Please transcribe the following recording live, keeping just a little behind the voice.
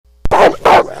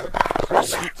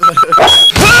Wait!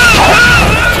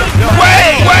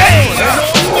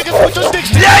 Niggas put your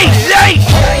dicks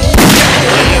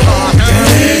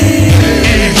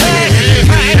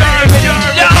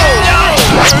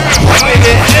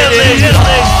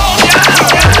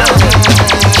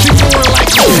She growing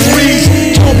like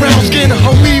trees, tall brown skin,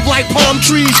 her weave like palm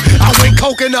trees. I wait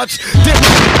coconuts,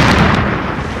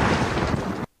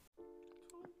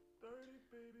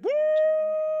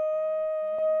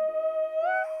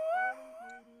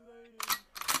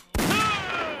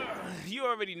 You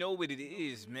already know what it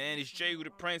is, man. It's Jay with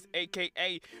the Prince,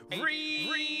 aka Rio.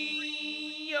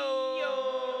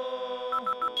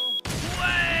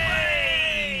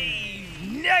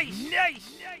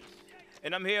 Nice.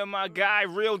 And I'm here with my guy,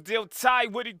 Real Deal Ty.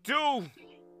 What it do?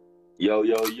 Yo,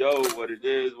 what it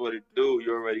is, what it do.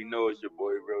 You already know it's your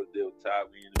boy, Real Deal Ty.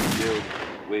 We in the building.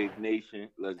 Wave Nation,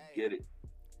 let's get it.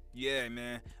 Yeah,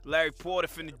 man. Larry Porter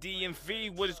from the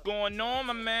DMV. What is going on,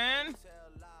 my man?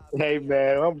 Hey,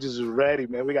 man, I'm just ready,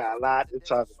 man. We got a lot to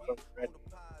talk about. I'm ready.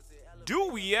 Do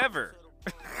we ever?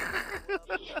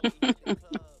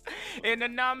 And the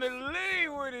nominee,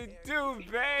 what it do,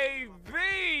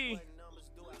 baby?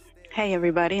 Hey,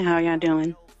 everybody. How y'all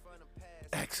doing?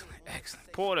 Excellent.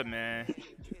 Porter, man.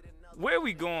 Where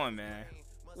we going, man?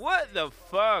 What the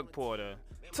fuck, Porter?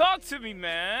 Talk to me,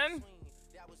 man.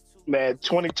 Man,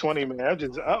 2020, man.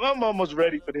 I'm almost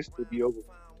ready for this to be over.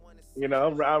 You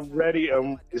know, I'm ready.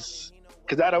 It's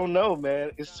because I don't know,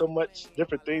 man. It's so much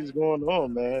different things going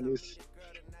on, man. It's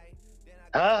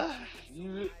talk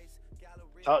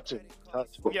to me.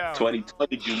 Yo.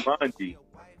 2020 Jumanji.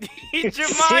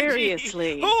 Jumanji.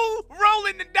 Seriously. Who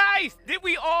rolling the dice? Did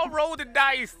we all roll the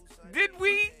dice? Did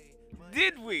we?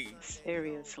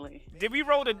 Seriously. Did we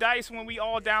roll the dice when we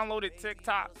all downloaded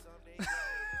TikTok?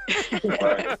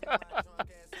 Right.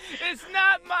 It's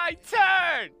not my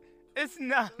turn. It's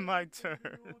not my turn.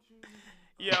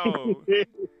 Yo,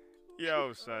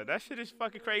 son, that shit is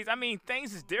fucking crazy. I mean,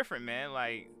 things is different, man.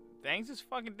 Like, things is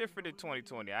fucking different in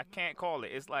 2020. I can't call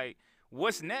it. It's like,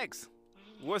 what's next?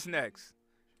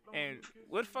 And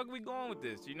where the fuck are we going with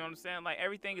this? You know what I'm saying? Like,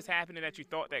 everything is happening that you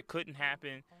thought that couldn't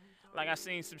happen. Like, I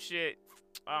seen some shit.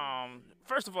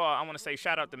 First of all, I want to say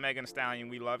shout out to Megan Thee Stallion.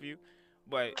 We love you.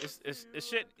 But it's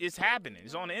shit is happening.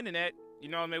 It's on the internet. You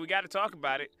know what I mean? We got to talk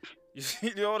about it. You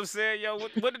know what I'm saying? Yo,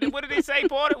 what did they say,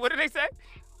 Porter? What did they say?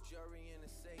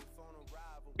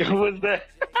 What's that?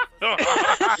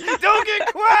 Don't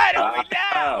get quiet on me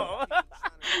now.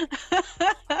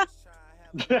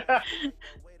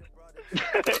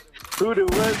 Who the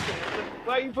was?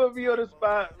 Why you put me on the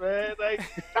spot, man? Like,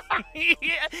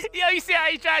 Yo, you see how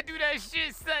you try to do that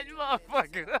shit, son,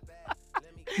 motherfucker?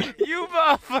 You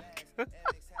motherfucker.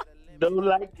 don't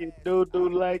like it.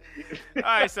 Don't like it. All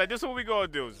right, son, this is what we gonna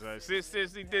do, son.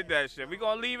 Since he did that shit, we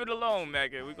gonna leave it alone,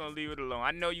 Megan. We gonna leave it alone. I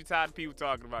know you tired of people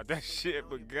talking about that shit,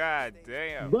 but god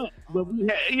damn. But we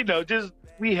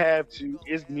we have to.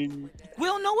 It's new. We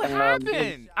don't know what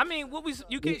happened. I mean,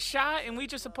 you get shot and we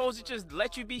just supposed to just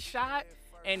let you be shot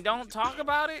and don't talk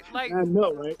about it? Like, I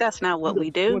know, right? That's not what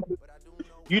we do.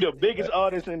 You the biggest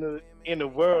artist in the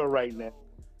world right now,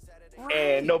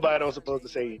 and nobody don't supposed to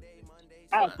say it.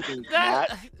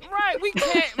 Right, we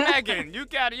can't, Megan. You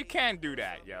can't do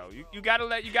that, yo. You gotta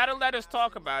let us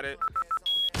talk about it.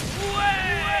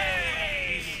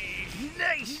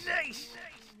 Nice.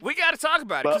 We gotta talk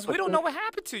about it because we don't know what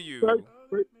happened to you.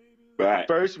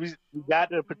 First, we got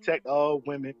to protect all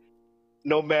women,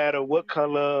 no matter what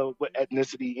color, what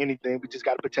ethnicity, anything. We just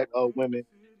got to protect all women.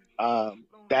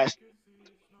 That's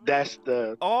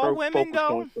the all women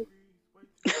though.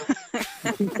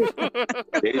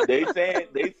 they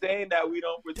saying that we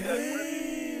don't protect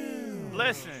women.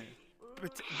 Listen,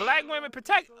 black men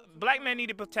need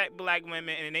to protect black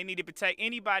women, and they need to protect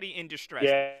anybody in distress.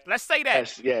 Yeah. Let's say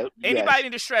that. Anybody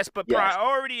in distress, but Yes.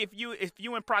 priority, if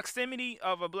you in proximity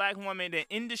of a black woman that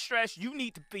in distress, you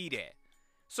need to be there.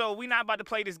 So we not about to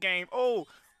play this game. Oh,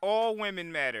 all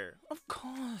women matter. Of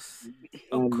course.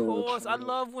 I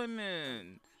love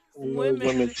women.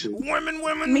 Women too. Women.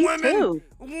 Me too.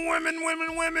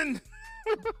 Women.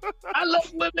 I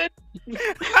love women.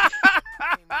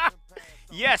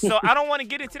 Yeah, so I don't want to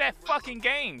get into that fucking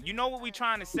game. You know what we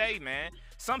trying to say, man.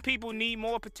 Some people need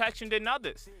more protection than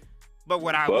others. But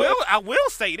I will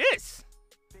say this.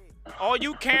 All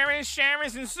you Karens,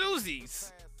 Sharons, and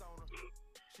Susies,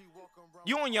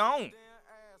 you on your own.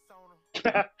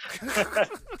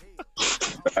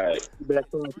 Right.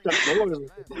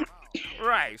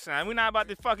 Right, son. We're not about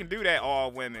to fucking do that,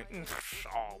 all women.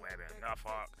 All women. Oh,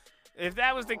 fuck. If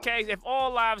that was the case, if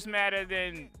all lives matter,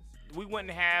 then we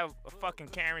wouldn't have a fucking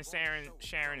Karen,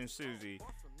 Sharon, and Susie.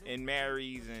 and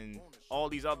Marys and all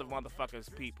these other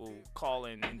motherfuckers, people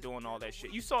calling and doing all that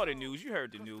shit. You saw the news, you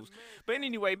heard the news. But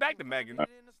anyway, back to Megan.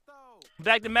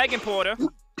 Back to Megan Porter.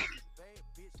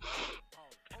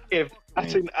 If I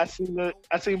seen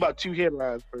about 2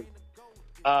 headlines first.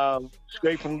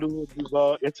 Straight from Lil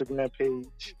Duval Instagram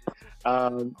page.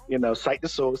 Cite the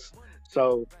source.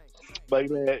 So, but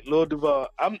Lil Duval,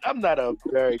 I'm not a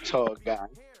very tall guy.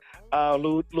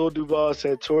 Lil Duval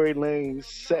said Tory Lanez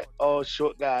set all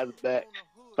short guys back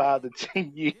 5 to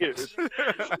 10 years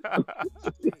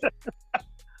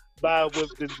by with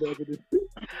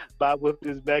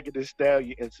this Megan Thee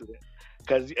Stallion incident.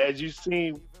 Because as you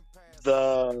seen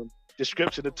the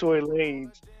description of Tory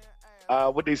Lanez,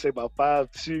 what they say about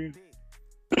 5'2",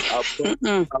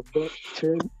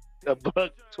 $110,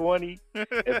 $120,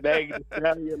 and Megan Thee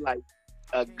Stallion like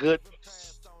a good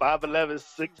 5'11",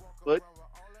 6 foot.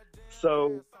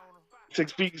 So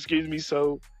 6 feet, excuse me.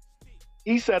 So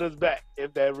he set us back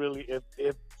if that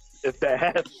that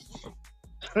happens.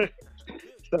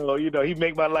 So he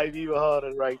make my life even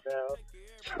harder right now.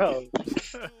 So.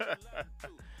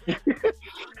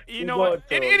 You know what?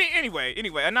 Anyway,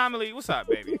 Anomaly, what's up,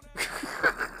 baby?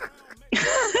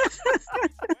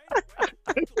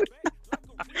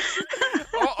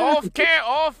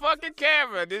 All fucking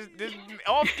camera. This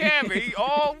off camera. He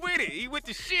all with it. He with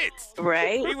the shits.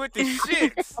 Right. He with the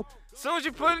shits. Soon as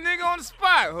you put a nigga on the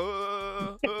spot,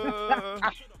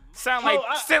 sound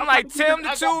like Tim the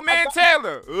 2-Man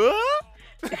Taylor.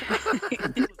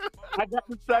 I got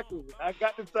the second.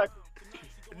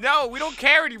 No, we don't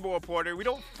care anymore, Porter. We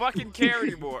don't fucking care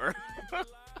anymore.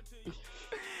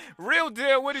 Real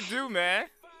deal, what it do, man?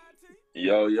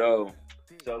 Yo.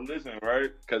 So listen, right?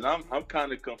 Because I'm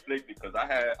kind of conflicted because I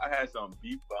had some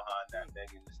beef behind that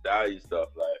Megan Thee Stallion stuff,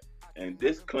 like. And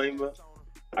disclaimer,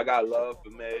 I got love for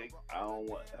Meg. I don't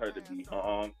want her to be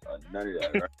harmed or none of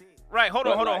that, right? Right, hold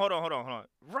on.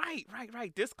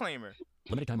 Right. Disclaimer.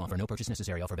 Limited time offer. No purchase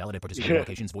necessary. Offer valid at participating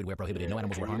locations. Void where prohibited. No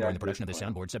animals were harmed during the production of this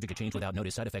soundboard. Subject to change without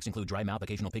notice. Side effects include dry mouth,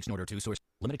 occasional pig snort or two. Source.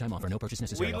 Limited time offer. No purchase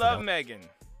necessary. We love Megan.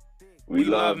 We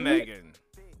love Megan.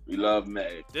 We love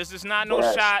Meg. This is not no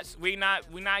shots. We not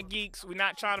geeks. We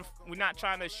not trying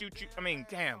to shoot you. I mean,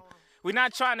 damn. We're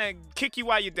not trying to kick you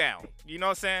while you're down. You know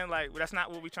what I'm saying? Like, that's not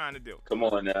what we're trying to do. Come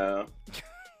on now.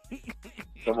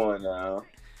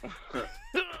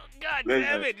 God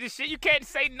damn it. This shit, you can't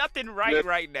say nothing right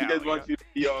now. We just want you to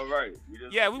be all right.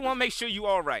 We want to make sure you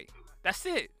all right. That's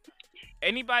it.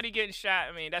 Anybody getting shot,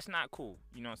 I mean, that's not cool.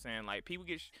 You know what I'm saying? Like, people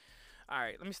get all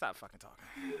right, let me stop fucking talking.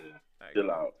 Yeah,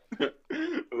 chill out.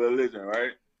 Well, listen,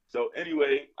 right? So,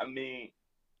 anyway, I mean,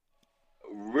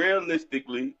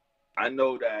 realistically, I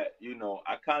know that,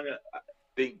 I kind of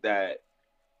think that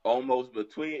almost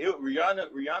between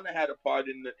Rihanna had a part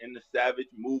in the Savage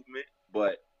movement,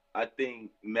 but I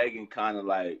think Megan kind of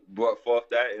like brought forth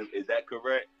that. Is that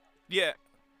correct? Yeah.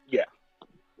 Yeah.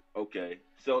 Okay.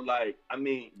 So like, I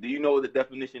mean, do you know what the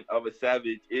definition of a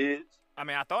savage is? I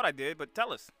mean, I thought I did, but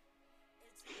tell us.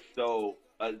 So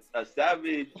a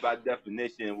savage by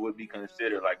definition would be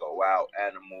considered like a wild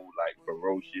animal, like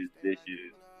ferocious,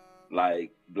 vicious,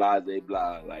 like blah, blah,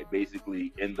 blah, like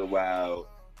basically in the wild,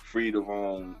 free to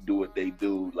roam, do what they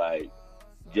do, like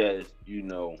just,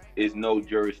 it's no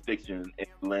jurisdiction in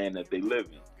the land that they live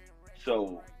in.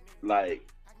 So, like,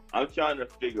 I'm trying to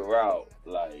figure out,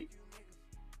 like,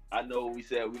 I know we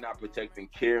said we're not protecting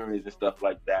Karens and stuff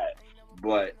like that,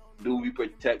 but do we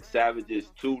protect savages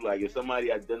too? Like, if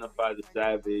somebody identifies a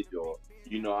savage, or,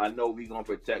 I know we're going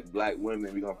to protect black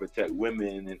women, we're going to protect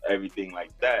women and everything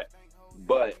like that.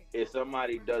 But if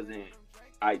somebody doesn't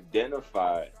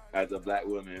identify as a black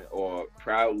woman or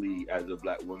proudly as a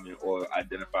black woman or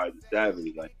identify as a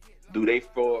savage, like, do they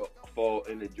fall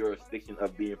in the jurisdiction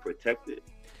of being protected?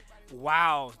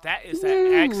 Wow, that is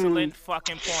an excellent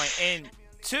fucking point. And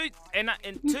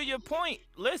to your point,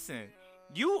 listen,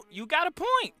 you got a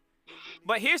point.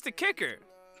 But here's the kicker.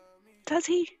 Does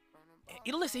he?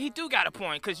 Listen, he do got a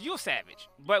point because you're savage,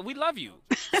 but we love you.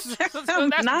 I'm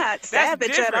not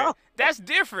savage at all. That's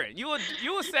different. You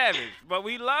a savage, but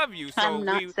we love you. So I'm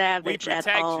not savage we protect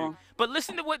at all. you. But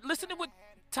listen to what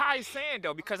Ty is saying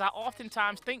though, because I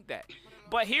oftentimes think that.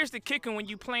 But here's the kicker: when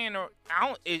you playing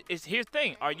here's the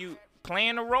thing: are you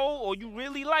playing a role, or you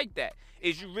really like that?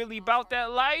 Is you really about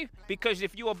that life? Because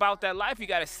if you about that life, you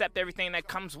gotta accept everything that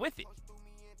comes with it.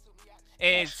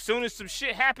 And as soon as some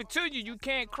shit happen to you, you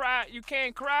can't cry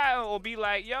or be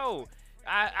like, yo,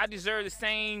 I deserve the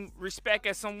same respect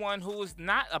as someone who is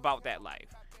not about that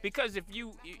life. Because if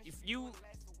you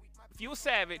a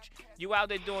savage, you out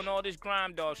there doing all this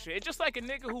grime dog shit. It's just like a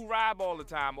nigga who rob all the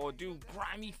time or do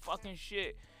grimy fucking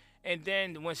shit. And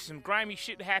then when some grimy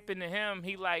shit happened to him,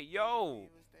 he like, yo,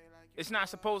 it's not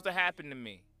supposed to happen to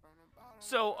me.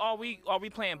 So are we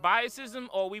playing biasism,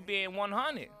 or are we being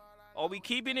 100? Are we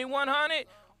keeping it 100,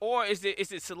 or is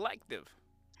it selective?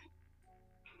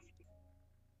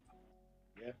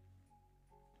 Yeah.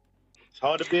 It's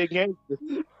hard to be against.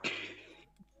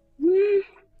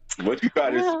 What you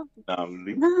got Well,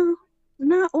 to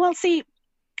no. Well, see,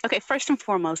 okay, first and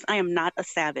foremost, I am not a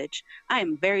savage. I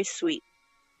am very sweet.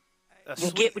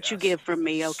 Get what you give from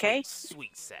me, okay?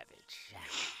 Sweet savage.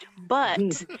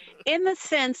 But in the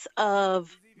sense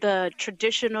of the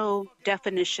traditional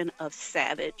definition of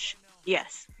savage,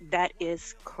 yes, that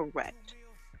is correct.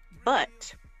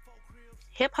 But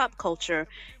hip hop culture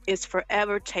is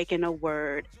forever taking a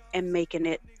word and making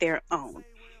it their own.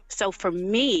 So for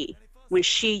me, when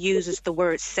she uses the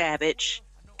word savage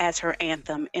as her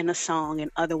anthem in a song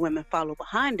and other women follow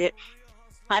behind it,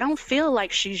 I don't feel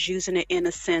like she's using it in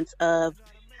a sense of,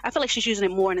 I feel like she's using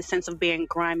it more in a sense of being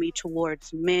grimy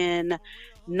towards men,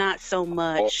 not so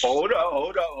much. Hold up.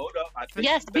 I think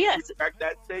Yes, you yes. back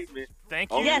that statement.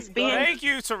 Thank you. Yes, Thank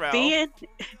you, Terrell.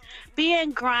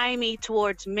 Being grimy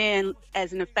towards men,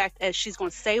 as in effect, as she's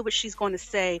going to say what she's going to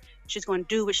say, she's going to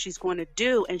do what she's going to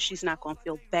do, and she's not going to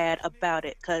feel bad about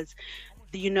it, because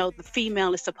the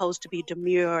female is supposed to be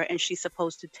demure, and she's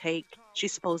supposed to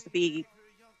be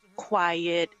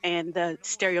quiet and the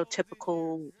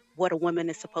stereotypical what a woman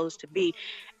is supposed to be.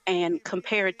 And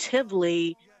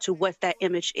comparatively to what that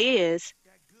image is,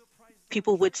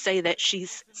 people would say that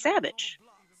she's savage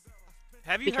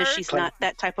Have you because heard? she's not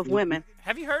that type of woman.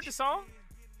 Have you heard the song?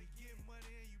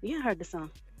 Yeah, I heard the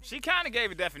song. She kind of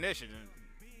gave a definition.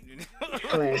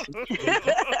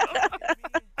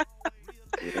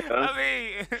 I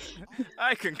mean,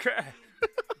 I concur.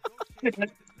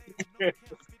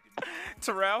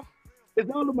 Terrell? It's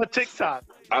all on my TikTok.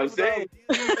 I'm saying,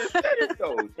 she said it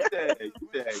though.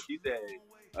 She said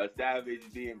a savage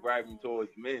being grimy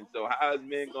towards men. So how is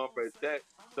men gonna protect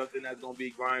something that's gonna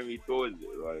be grimy towards it?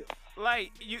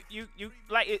 Like you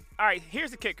like it. All right,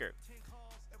 here's the kicker.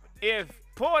 If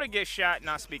Porter gets shot,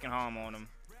 not speaking harm on him,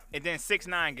 and then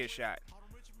 6ix9ine gets shot,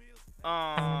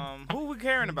 who we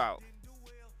caring about?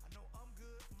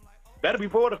 Better be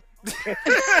Porter.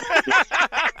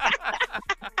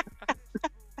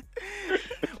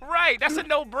 Right, that's a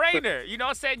no-brainer. You know what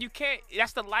I'm saying? You can't.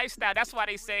 That's the lifestyle. That's why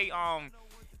they say,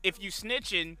 if you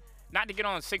snitching, not to get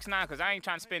on 6ix9ine, because I ain't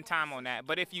trying to spend time on that.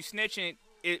 But if you snitching,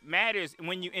 it matters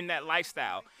when you in that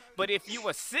lifestyle. But if you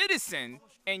a citizen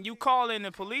and you call in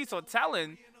the police or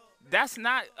telling, that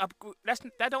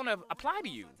don't apply to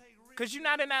you, because you're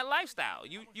not in that lifestyle.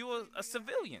 You a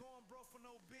civilian.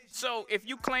 So if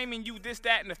you claiming you this,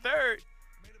 that, and the third,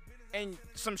 and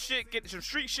some street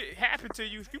shit happen to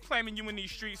you, if you claiming you in these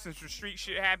streets and some street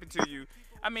shit happen to you,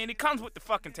 I mean, it comes with the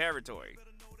fucking territory.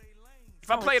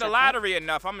 If I play the lottery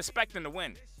enough, I'm expecting to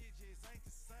win.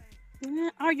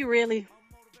 Are you really?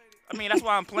 I mean, that's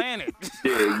why I'm playing it.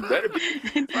 Yeah, you better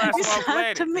be. That's why I'm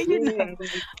playing To it. me,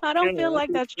 I don't feel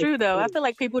like that's true though. I feel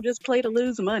like people just play to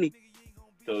lose money.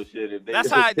 So shit, if they That's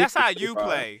how you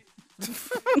play.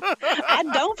 I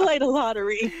don't play the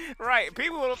lottery. Right,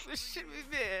 people will shit me,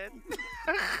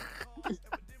 man.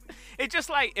 It's just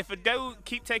like if a dude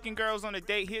keep taking girls on a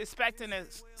date, he expecting to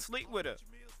sleep with her.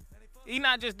 He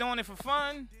not just doing it for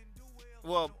fun.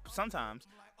 Well, sometimes,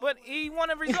 but he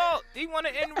want a result. He want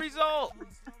an end result.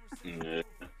 Yeah.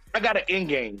 I got an end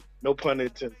game. No pun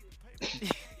intended.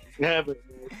 Yeah,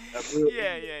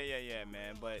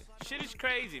 man. But shit is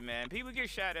crazy, man. People get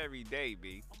shot every day,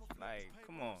 B. Like,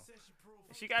 come on.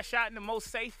 She got shot in the most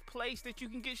safe place that you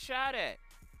can get shot at.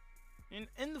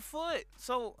 In the foot.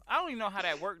 So, I don't even know how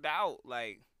that worked out.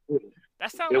 Like,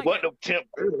 that sounds like... It wasn't no temp.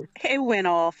 It went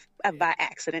off by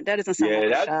accident. That doesn't sound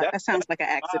like a shot. That sounds like an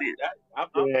accident. I'm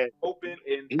hoping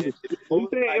it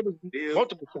was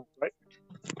multiple shots, right?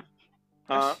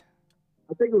 Huh?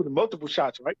 I think it was multiple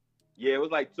shots, right? Yeah, it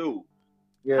was like 2.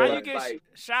 Yeah. How you get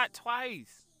shot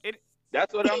twice?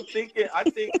 That's what I'm thinking. I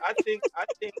think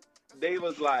they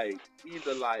was like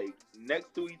either like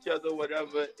next to each other or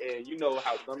whatever, and you know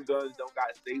how some guns don't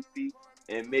got safety,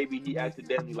 and maybe he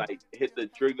accidentally like hit the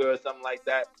trigger or something like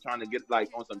that, trying to get like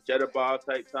on some cheddar bar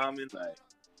type timing. Like,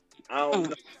 I don't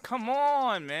know. Come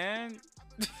on, man.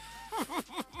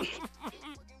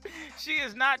 She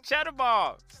is not cheddar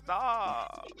bar.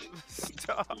 Stop.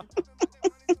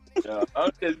 Yeah,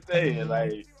 I'm just saying,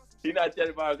 like, he not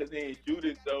cheddar bar because he ain't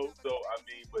shooting, so I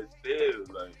mean, but still,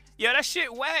 like. Yeah, that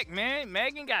shit whack, man.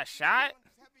 Megan got shot.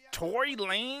 Tory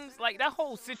Lanez, like that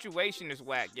whole situation is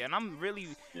whack, yeah. And I'm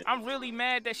really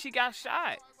mad that she got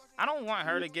shot. I don't want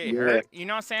her to get hurt. You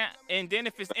know what I'm saying? And then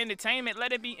if it's entertainment,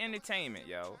 let it be entertainment,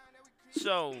 yo.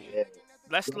 So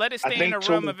let's let it stay in the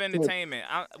realm of entertainment.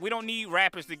 We don't need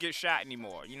rappers to get shot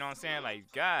anymore. You know what I'm saying?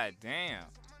 Like, god damn.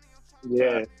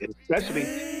 Yeah,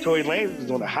 especially Tory Lanez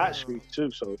is on a hot streak too.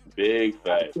 So big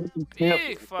facts.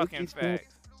 Big fucking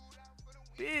facts.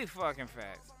 Big fucking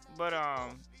facts. But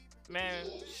man,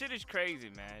 shit is crazy,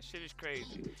 man. Shit is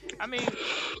crazy. I mean,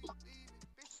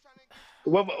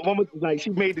 woman like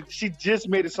she just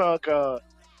made a song called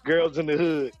 "Girls in the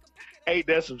Hood." Ain't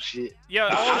that some shit? Yo,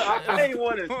 I ain't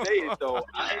want to say it though.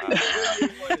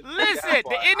 Listen,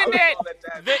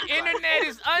 the internet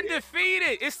is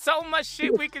undefeated. It's so much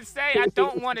shit we can say. I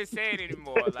don't want to say it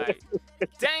anymore. Like,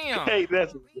 damn. Hey,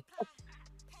 that's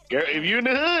girl. If you in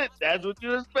the hood, that's what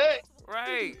you expect.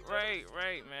 Right,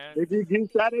 man. If you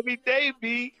get shot every day,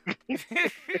 B.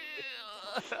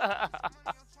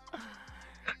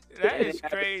 That is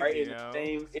crazy, right in the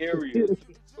same area.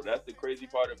 So that's the crazy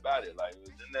part about it. Like, it was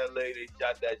in LA, they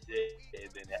shot that shit, and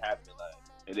then it happened. Like,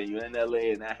 and then you're in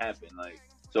LA, and that happened. Like,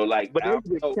 so like, but they was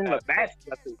in Calabasas.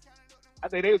 I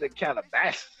think they was in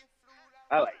Calabasas.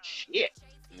 I like shit.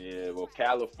 Yeah, well,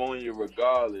 California,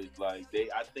 regardless, like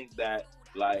I think that,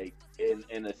 like,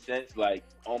 in a sense, like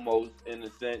almost in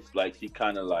a sense, like she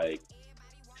kind of like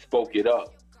spoke it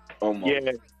up, almost.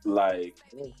 Yeah. Like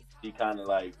she kind of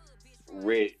like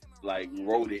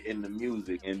wrote it in the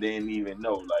music and didn't even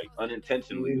know, like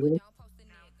unintentionally. Mm-hmm.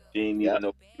 She didn't even know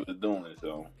what she was doing,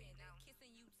 so.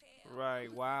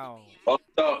 Right, wow.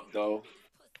 Fucked up, though.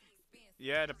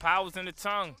 Yeah, the power's in the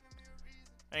tongue.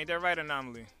 Ain't that right,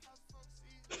 Anomaly?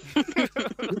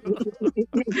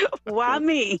 Why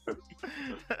me?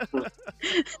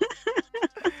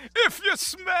 If you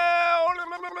smell...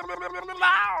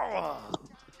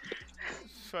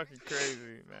 It's fucking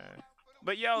crazy, man.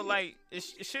 But yo, like,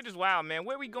 shit is wild, man.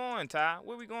 Where we going, Ty?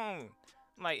 Where we going,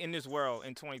 like, in this world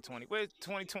in 2020? Where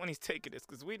 2020's taking us?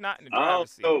 Because we're not in the driver's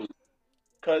seat.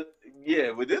 Because, yeah,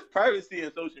 with this privacy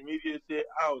and social media shit,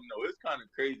 I don't know. It's kind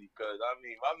of crazy because, I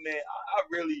mean, my man, I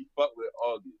really fuck with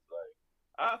August.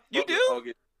 Like, you do?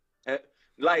 August.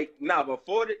 Like, nah,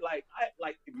 before that, like,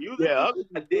 music, I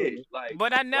did. Like,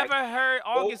 but I never heard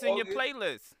August in your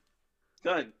playlist.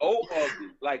 Son, August.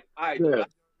 Like, the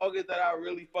August that I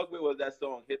really fuck with was that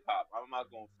song Hip Hop. I'm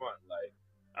not gonna front. Like,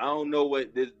 I don't know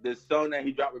what this song that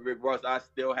he dropped with Rick Ross, I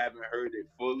still haven't heard it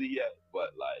fully yet.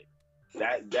 But like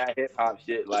that hip hop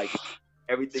shit, like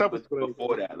everything was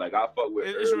before that. Like I fuck with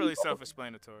it's really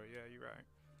self-explanatory. Yeah, you're right.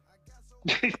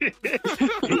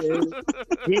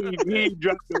 he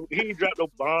dropped no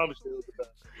bombs.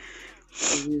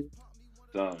 Son,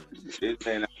 this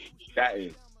man got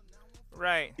it.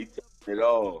 Right. He took it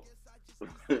all.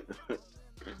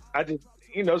 I just,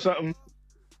 something,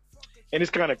 and it's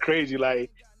kind of crazy.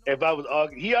 Like, if I was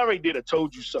August, he already did a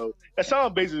 "Told You So." That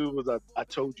song basically was a "I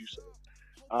told you so."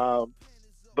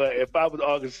 But if I was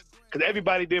August, because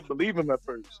everybody didn't believe him at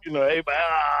first, everybody,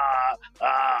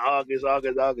 August,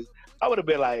 I would have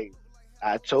been like,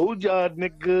 "I told y'all,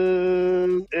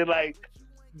 niggas," and like,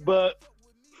 but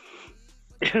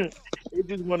it's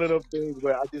just one of those things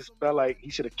where I just felt like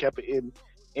he should have kept it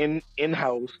in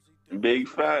house. Big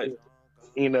fact.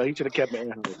 He should have kept it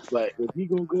in house. But if he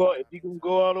gonna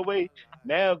go all the way,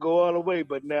 now go all the way.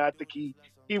 But now I think he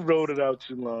rolled it out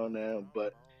too long now.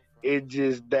 But it's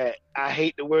just that I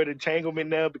hate the word entanglement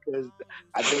now because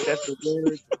I think that's the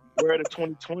word of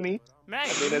 2020. Man,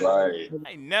 right.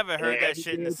 I never heard that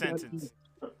shit in a sentence.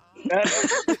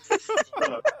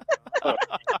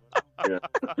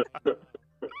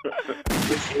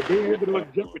 If they have it on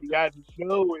Jeopardy, I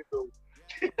know it.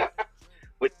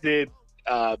 What did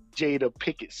Jada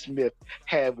Pinkett Smith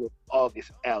have with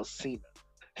August Alsina?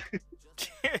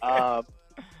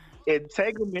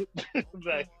 Entanglement,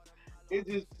 like, it's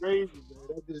just crazy,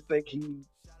 man. I just think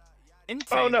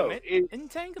entanglement.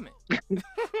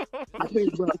 I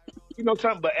think,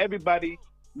 something. But everybody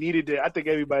needed to. I think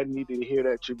everybody needed to hear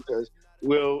that too because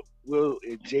Will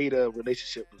and Jada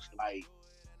relationship was like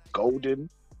golden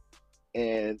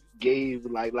and gave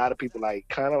like a lot of people like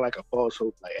kind of like a false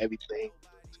hope, like everything.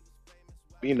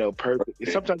 Perfect. And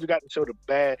sometimes you got to show the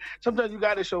bad. Sometimes you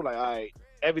got to show like, all right,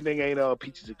 everything ain't all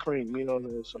peaches and cream. You know what I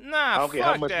mean? So, nah,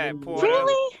 fuck that, Porter.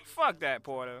 Really? Fuck that,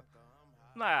 Porter.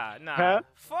 Nah. Huh?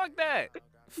 Fuck that.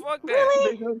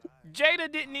 Really?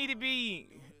 Jada didn't need to be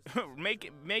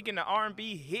making the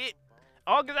R&B hit.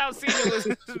 August Alsina was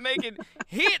making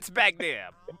hits back there.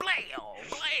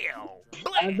 Blam.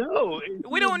 I know.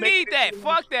 We don't need that.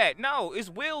 Fuck that. No, it's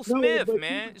Will Smith,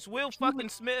 man. It's Will fucking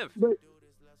Smith. But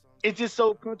it's just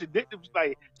so contradictory.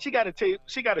 Like she got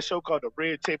a show called The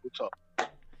Red Table Talk,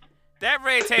 That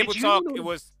red table talk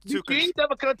was you ain't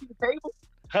never come to the table,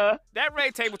 huh? That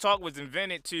red table talk was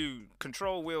invented to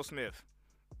control Will Smith.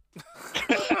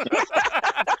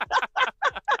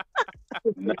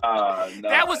 Nah.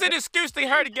 That was an excuse to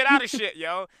her to get out of shit,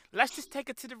 yo. Let's just take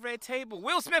it to the red table.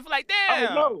 Will Smith like,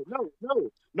 damn. Oh,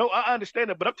 no. I understand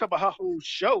that, but I'm talking about her whole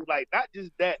show, like not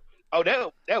just that. Oh,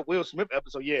 that Will Smith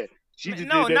episode, yeah. She just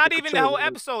No, did that not to even the control whole her.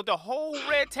 episode. The whole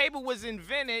red table was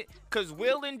invented because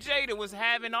Will and Jada was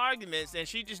having arguments, and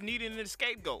she just needed an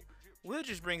scapegoat. We'll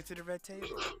just bring it to the red table.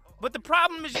 But the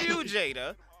problem is you,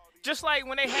 Jada. Just like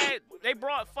when they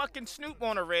brought fucking Snoop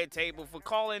on a red table for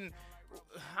calling,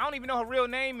 I don't even know her real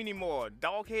name anymore.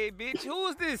 Doghead bitch. Who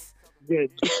is this? Yeah,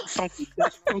 funky.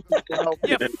 That's funky. Dog.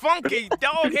 Yeah, funky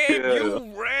doghead,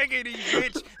 you raggedy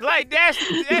bitch. Like that's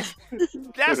you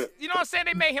know what I'm saying?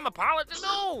 They made him apologize.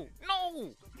 No.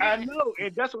 I know,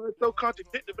 and that's why it's so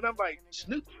contradictory. But I'm like,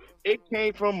 Snoop. It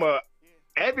came from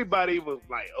everybody was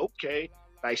like, okay,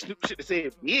 like Snoop should have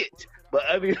said bitch, but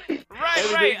I mean,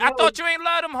 right. I thought you ain't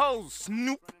love them hoes,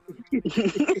 Snoop.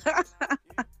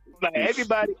 Like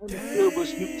everybody understood where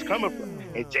Snoop's coming from,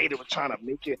 and Jada was trying to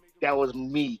make it. That was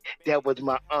me. That was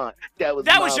my aunt. That was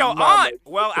your mama. aunt.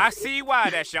 Well, I see why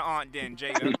that's your aunt then,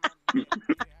 Jada.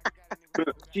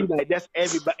 She like that's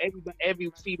everybody.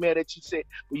 Every female that you said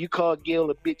when you call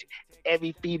Gail a bitch,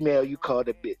 every female you called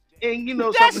a bitch. And you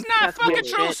know that's something? not fucking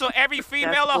bullshit. true. So every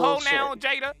female That's a hoe bullshit. now,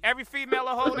 Jada. Every female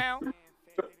a hoe now. And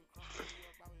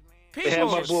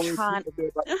my People. boy Snoop up there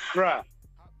about to cry.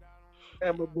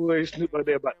 And my boy Snoop up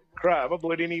there about to cry. My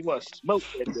boy didn't even want to smoke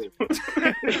that day.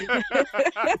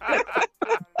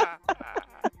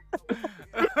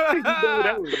 You know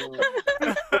that was wrong.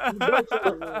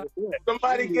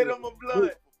 Somebody get him a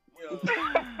blood.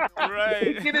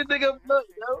 Right. Get this nigga blood,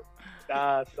 yo.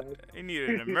 Nah, son. He needed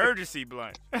an emergency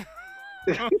blunt.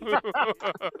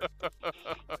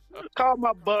 Call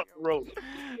my butt roll.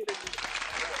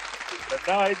 But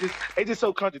nah, it's just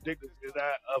so contradictory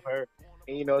of her.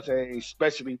 And you know what I'm saying?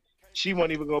 Especially, she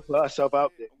wasn't even gonna put herself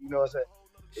out there. You know what I'm saying?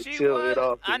 She Until was. it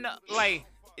all. I know. Like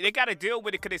they got to deal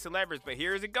with it because they celebrities. But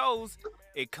here as it goes,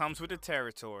 it comes with the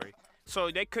territory.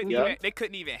 So they couldn't Yeah.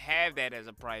 even even have that as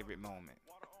a private moment.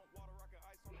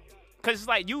 Cause it's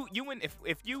like you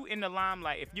if you in the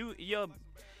limelight,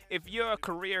 if your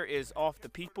career is off the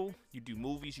people, you do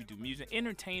movies, you do music,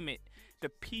 entertainment, the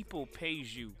people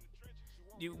pays you.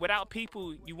 Without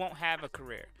people, you won't have a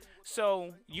career.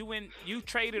 So you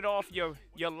traded off your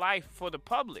life for the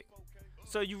public.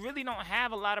 So you really don't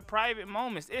have a lot of private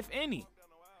moments, if any.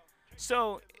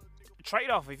 So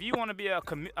trade off. If you want to be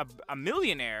a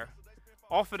millionaire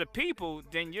off of the people,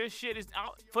 then your shit is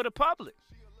out for the public.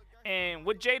 And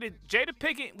what Jada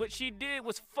Pinkett, what she did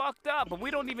was fucked up, but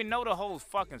we don't even know the whole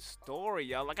fucking story,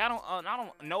 yo. Like I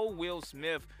don't know Will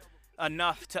Smith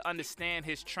enough to understand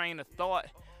his train of thought,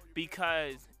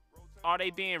 because are they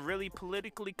being really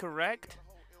politically correct,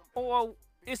 or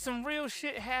is some real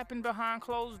shit happen behind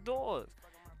closed doors?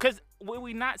 Cause what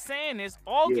we not saying is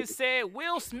August said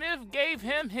Will Smith gave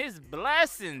him his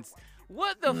blessings.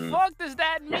 What the fuck does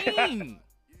that mean?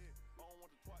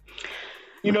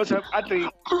 You know, so I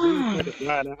think.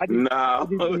 Nah,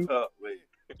 hold up,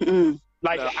 wait.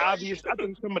 Like the obvious. I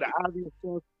think some of the obvious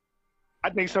stuff. I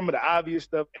think some of the obvious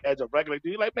stuff as a regular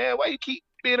dude, like, man, why you keep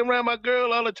being around my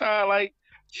girl all the time? Like,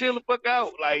 chill the fuck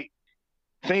out. Like,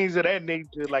 things of that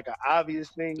nature, like an obvious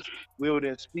things, Will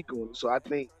didn't speak on. So I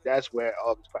think that's where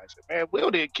August probably said, man,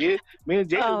 Will did, kid. Me and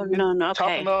Jada no.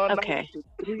 talking all night Okay. to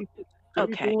 3,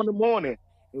 Okay. 4 in the morning.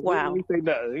 And Wow. Will didn't say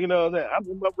nothing. You know what I'm saying? I'm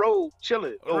in my road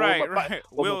chilling. Right.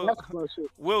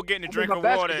 Will getting a I'm drink in of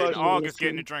my water, and basketball August shoes.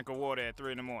 getting a drink of water at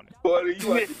 3 in the morning. Boy,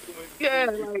 you out Yeah,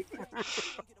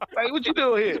 like what you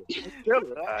doing here?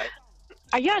 Chilling, all right.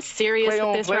 Are y'all serious Play with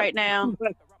on, this play- right now?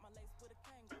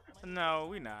 No,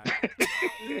 we not.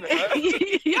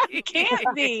 You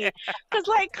can't be. Because,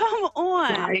 like, come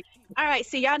on. All right,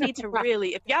 so y'all need to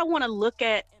really, if y'all want to look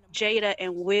at Jada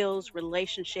and Will's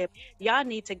relationship, y'all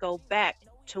need to go back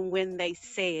to when they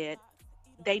said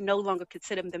they no longer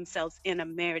consider themselves in a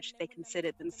marriage. They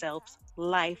considered themselves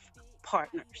life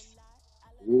partners.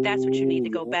 That's what you need to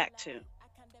go back to.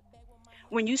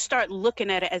 When you start looking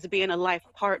at it as being a life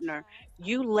partner,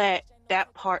 you let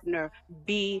that partner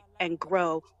be and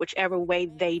grow whichever way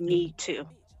they need to.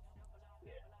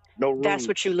 No rules. That's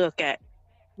what you look at.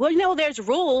 Well, no, there's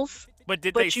rules, But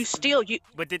did but they? you still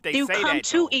But did they you say come that?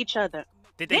 to though? each other.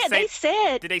 Did they Yeah, say? they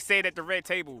said Did they say it at the red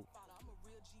table?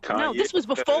 no. This was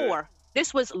before.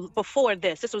 This was before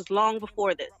this. This was long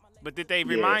before this. But did they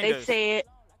remind They us? said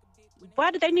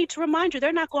why do they need to remind you?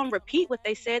 They're not going to repeat what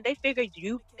they said. They figured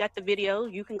you got the video.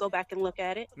 You can go back and look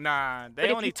at it. Nah, But they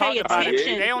if only you pay talked about it.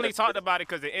 attention- They only talked about it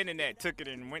because the internet took it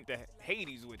and went to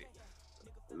Hades with it.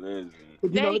 Listen.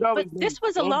 But you know, it always But this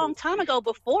was a been- long time ago,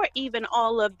 before even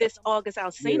all of this August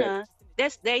Alsina.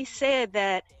 They said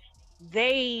that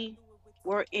they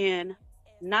were in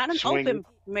not an Swinging. open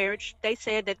marriage. They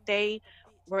said that they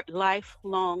were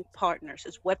lifelong partners,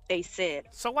 is what they said.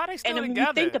 So why they still And when together?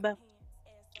 you think about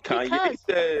Kanye Because-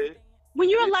 said, when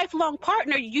you're a lifelong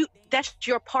partner, that's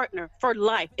your partner for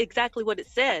life. Exactly what it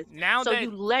says. Now So that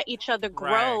you let each other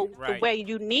grow the right. way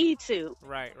you need to.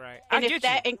 right. And I if get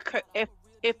that you.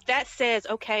 if that says,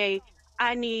 okay,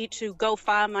 I need to go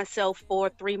find myself for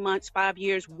 3 months, 5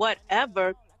 years,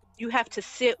 whatever, you have to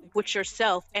sit with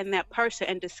yourself and that person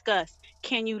and discuss,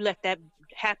 can you let that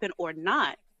happen or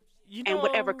not? You And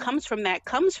whatever know- comes from that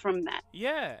comes from that.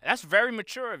 Yeah, that's very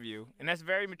mature of you, and that's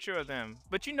very mature of them.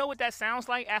 But you know what that sounds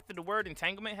like after the word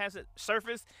entanglement has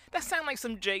surfaced? That sounds like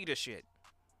some Jada shit.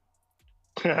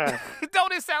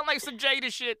 Don't it sound like some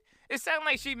Jada shit? It sounds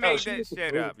like she made she that was shit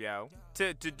controlling. up, yo,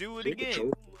 to do it She again.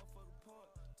 controlling.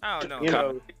 I don't know. You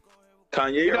know,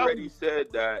 Kanye You know- already said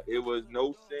that it was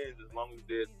no sins as long as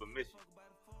there's permission.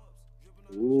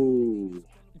 ooh, You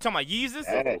talking about Yeezus?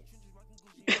 that-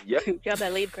 Yep. Y'all better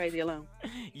leave crazy alone.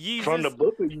 Yeezus from the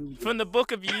book of you. from the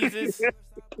book of Yeezus.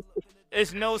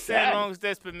 It's no sin as long as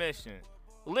there's permission.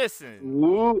 Listen,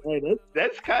 Ooh, hey,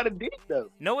 that's kind of deep though.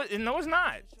 no, it's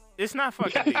not. It's not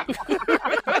fucking deep.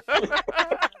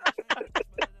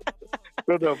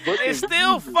 From the book It's of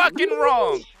still you. fucking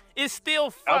wrong. It's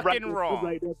still I'll fucking I'll wrong.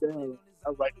 write that down.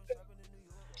 I'll write it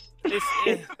down.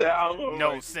 It's no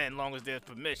no. sin long as there's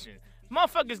permission.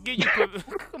 Motherfuckers give you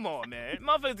come on, man.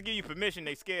 Motherfuckers give you permission.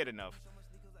 They scared enough.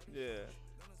 Yeah.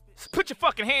 Put your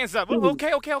fucking hands up. Oh,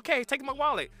 okay. Take my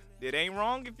wallet. It ain't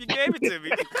wrong if you gave it to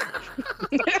me.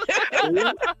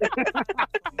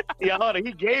 Yeah, hold on.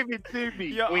 He gave it to me.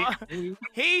 Yo, Wink.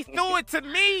 He threw it to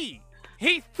me.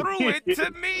 He threw it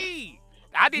to me.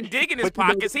 I didn't dig in his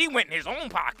pockets. He went in his own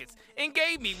pockets and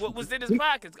gave me what was in his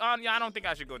pockets. Yeah, I don't think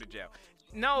I should go to jail.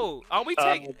 No, are we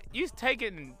taking? You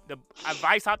taking the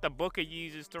advice out the book of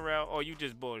Yeezus, Terrell, or you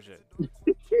just bullshit?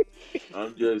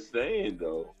 I'm just saying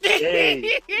though.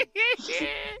 Hey.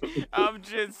 I'm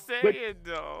just saying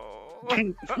though. But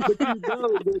you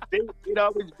know, it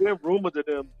always been rumors of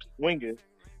them swinging.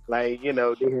 Like, you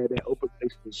know, they had that open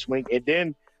place to swing. And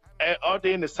then, aren't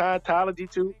they in the Scientology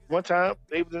too? One time,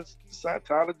 they was in the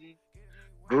Scientology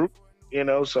group, you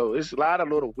know, so it's a lot of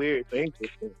little weird things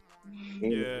with them.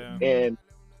 Yeah. And,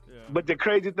 Yeah. but the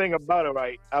crazy thing about it,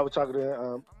 right, I was talking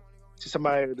to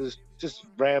somebody just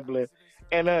rambling.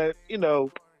 And, you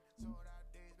know,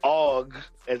 Og,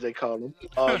 as they call him,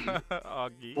 Augie.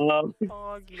 Augie.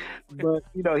 Augie. But,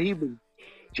 you know, he was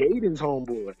Jaden's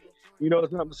homeboy. You know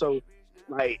something? So,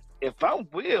 like, if I'm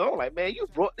Will, I'm like, man, you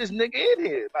brought this nigga in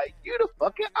here. Like, you the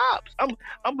fucking ops.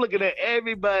 I'm looking at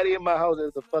everybody in my house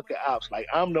as the fucking ops. Like,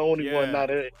 I'm the only one not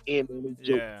in on this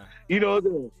joke. Yeah. You know what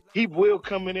I'm saying? He Will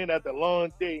coming in after a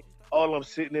long day. All I'm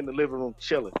sitting in the living room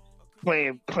chilling,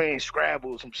 playing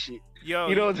Scrabble or some shit. Yo,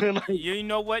 You know what I'm saying? Like, you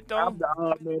know what though? I'm the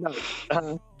odd man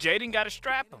out. Jaden got to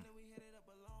strap him.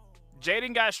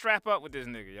 Jaden got to strap up with this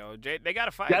nigga, yo. They got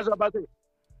to fight. That's what I'm about to say.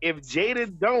 If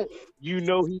Jaden don't, you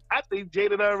know I think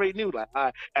Jaden already knew. Like,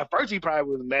 at first he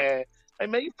probably was mad. Like,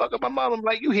 man, you fucking my mama. I'm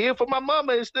like, you here for my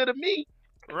mama instead of me.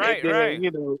 Right, And then, right.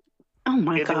 You know, Oh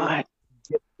my and then- God.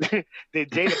 then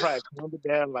Jaden probably calmed it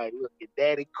down. Like, look, your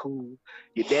daddy cool.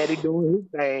 Your daddy doing his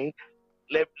thing.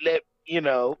 Let you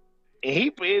know. And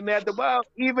he in after a while,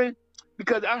 even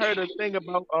because I heard a thing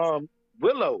about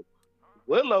Willow.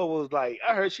 Willow was like,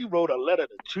 I heard she wrote a letter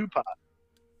to Tupac.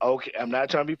 Okay, I'm not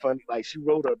trying to be funny. Like, she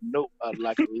wrote a note,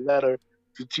 like a letter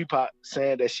to Tupac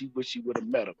saying that she wish she would have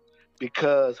met him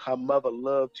because her mother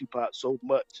loved Tupac so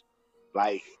much.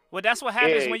 Like, Well, that's what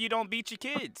happens Yeah. when you don't beat your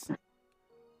kids.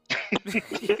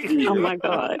 Oh my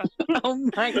God. Oh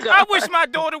my God. I wish my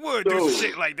daughter would do Dude. some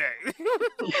shit like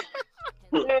that.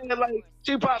 man, like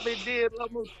Tupac been dead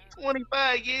almost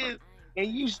 25 years, and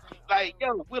you like,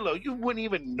 yo, Willow, you wouldn't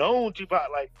even know Tupac.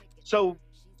 Like, so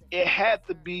it had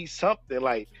to be something.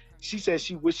 Like, she said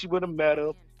she wish she would have met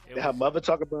him. That her mother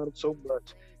talk about him so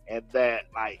much, and that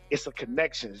like it's a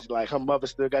connection. It's like her mother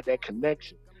still got that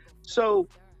connection. So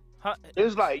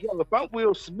it's like, yo, if I'm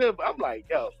Will Smith, I'm like,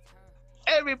 yo,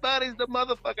 everybody's the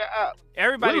motherfucker out.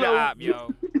 Everybody Willow. the op,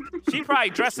 yo. She probably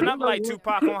dressing up like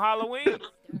Tupac on Halloween.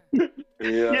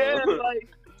 Yeah, like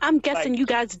I'm guessing Like- you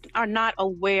guys are not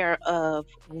aware of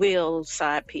Will's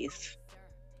side piece.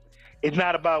 It's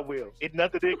not about Will. It's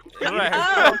nothing. Right.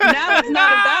 Oh, now it's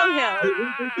not about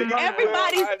him.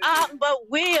 Everybody's but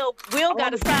Will. Will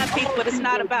got a side piece, but it's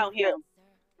not about him.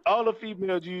 All the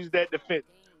females use that defense.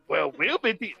 Well, Will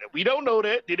been. We don't know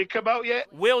that. Did it come out yet?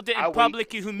 Will didn't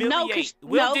publicly humiliate.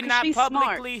 Will did not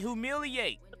publicly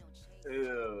humiliate.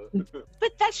 Yeah.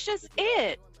 But that's just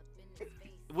it.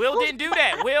 Will didn't do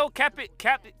that. Will kept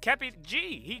it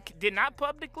G. He did not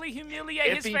publicly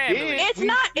humiliate his family. It's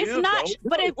not.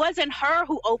 But it wasn't her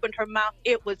who opened her mouth.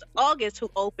 It was August who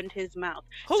opened his mouth.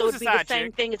 Who's so the it'd be side the same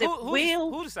chick? thing as if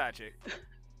Will. Who's the side chick?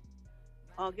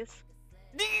 August.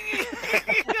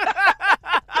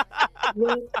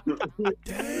 Look,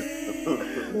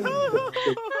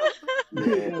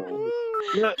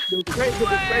 the crazy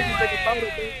thing about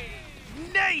it,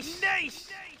 Nice.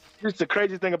 just the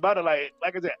craziest thing about it, like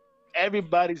I said,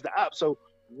 everybody's the op. So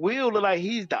Will look like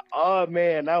he's the odd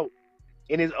man out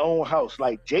in his own house.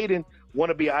 Like Jaden want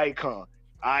to be an icon. All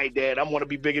right, Dad, I want to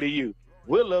be bigger than you.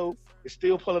 Willow is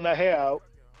still pulling her hair out.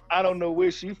 I don't know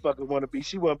where she fucking want to be.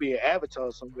 She want to be an Avatar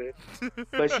somewhere.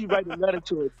 But she writing a letter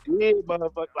to a dead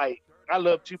motherfucker. Like, I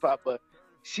love Tupac, but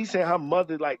she said her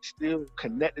mother, like, still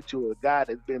connected to a guy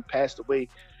that's been passed away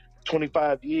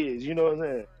 25 years. You know what I'm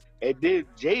saying? And then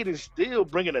Jaden's still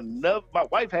bringing another, my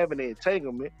wife having an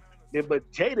entanglement, but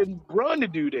Jaden run to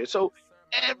do that. So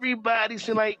everybody's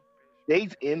like,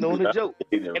 they's in on the joke.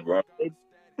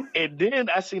 And then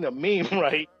I seen a meme,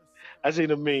 right? I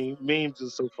seen a meme. Memes are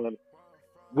so funny.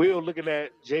 Will looking at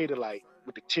Jada like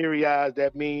with the teary eyes,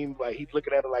 that meme, like he's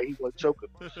looking at her like he want to choke her.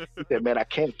 He said, man, I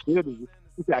can't kill this.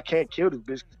 He said, I can't kill this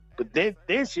bitch. But then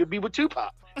she'll be with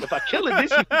Tupac. If I kill her, then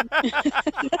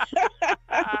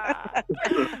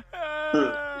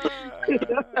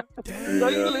so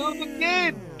you lose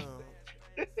again.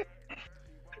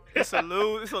 It's a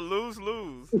lose.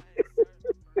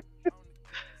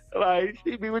 Like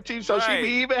she be with you, so right. she be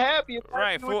even happier.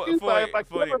 Right, for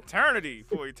eternity.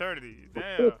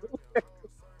 Damn.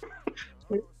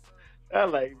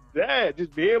 I'm like, Dad,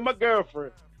 just being my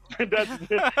girlfriend. That's how we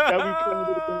playing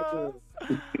with the background.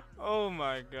 Oh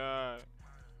my God.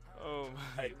 Oh my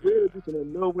Like, God. we're just in a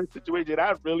no-win situation.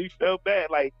 I really felt bad,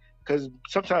 like, because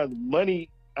sometimes money,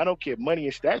 I don't care, money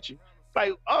and statue.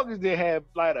 Like, August didn't have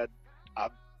like a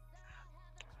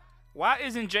Why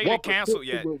isn't Jada canceled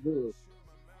yet?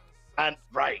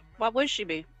 Right. Why would she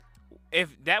be?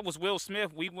 If that was Will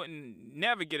Smith, we wouldn't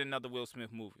never get another Will Smith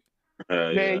movie.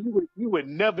 Man, you would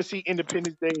never see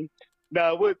Independence Day.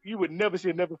 No, you would never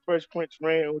see another Fresh Prince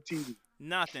ran on TV.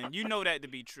 Nothing. You know that to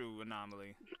be true,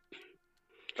 Anomaly.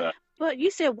 But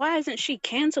you said, why isn't she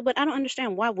canceled? But I don't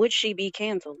understand. Why would she be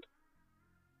canceled?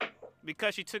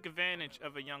 Because she took advantage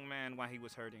of a young man while he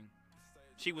was hurting.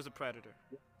 She was a predator.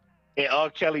 And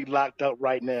R. Kelly locked up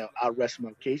right now. I rest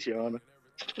my case, Your Honor.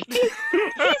 He's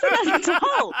an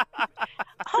adult.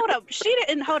 Hold up. She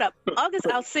didn't. Hold up. August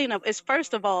Alsina is,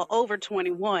 first of all, over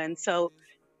 21. So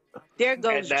there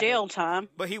goes jail time.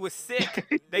 But he was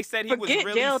sick. They said he was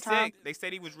really jail sick. time. They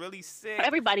said he was really sick.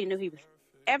 Everybody knew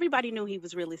he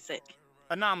was really sick.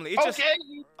 Anomaly. It's just,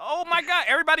 oh my God.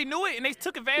 Everybody knew it, and they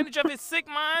took advantage of his sick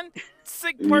mind,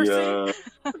 sick person.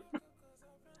 Yeah.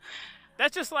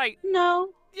 That's just like, No.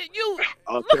 you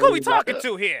look who we talking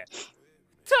to here.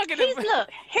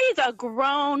 He's a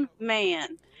grown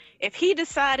man. If he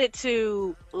decided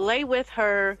to lay with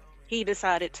her, he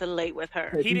decided to lay with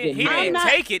her. He didn't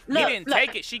take it. Look, He didn't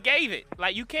take it. She gave it.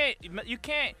 Like you can't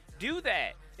do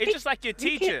that. It's just like your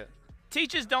teacher.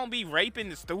 Teachers don't be raping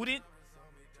the student.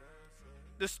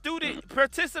 The student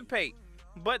participate,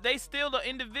 but they still the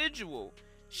individual.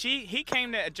 He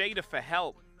came to Jada for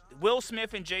help. Will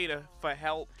Smith and Jada for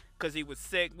help because he was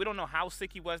sick. We don't know how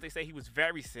sick he was. They say he was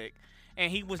very sick. And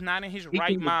he was not in his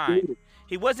right mind.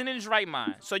 He wasn't in his right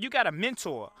mind. So you got a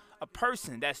mentor, a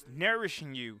person that's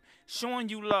nourishing you, showing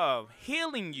you love,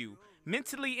 healing you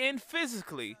mentally and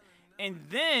physically, and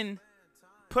then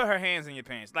put her hands in your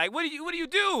pants. Like, what do you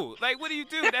do? Like, what do you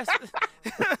do? That's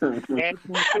That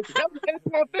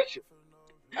was Fisher.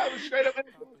 That was straight up.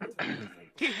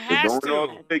 he has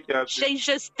to. She's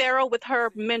just thorough with her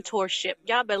mentorship.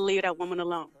 Y'all better leave that woman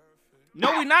alone. No,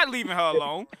 we're not leaving her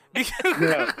alone.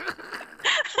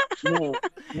 No.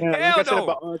 Hell Like no.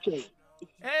 about R. Kelly.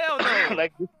 Hell no.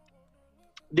 Like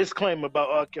disclaimer about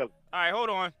R. Kelly. All right, hold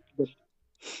on.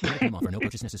 Claim offer. No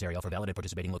purchase necessary. Offer valid at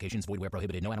participating locations. Void where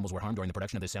prohibited. No animals were harmed during the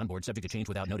production of this soundboard. Subject to change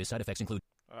without notice. Side effects include.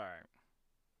 All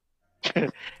right.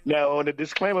 Now on the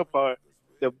disclaimer part,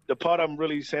 the part I'm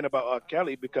really saying about R.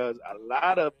 Kelly, because a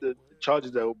lot of the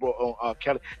charges that were brought on R.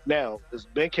 Kelly. Now there's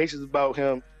been cases about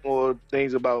him or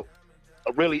things about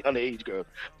a really underage girl,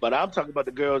 but I'm talking about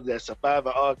the girls that survived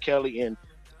R. Kelly and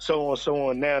so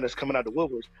on now that's coming out the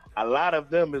woodworks. A lot of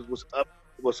them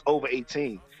was over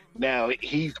 18. Now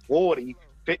he's 40,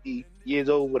 50 years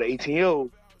old with an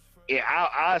 18-year-old. In our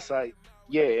eyesight,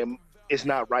 yeah, it's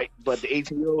not right. But the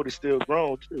 18-year-old is still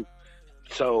grown too.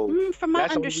 So from my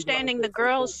understanding, the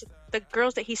girls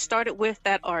that he started with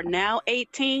that are now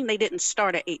 18, they didn't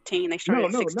start at 18. They started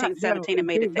at 16, 17, and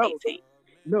made it to 18.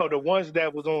 No, the ones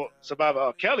that was on Survivor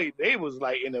R. Kelly, they was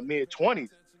like in the mid-20s,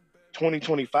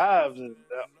 25s and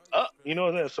up. You know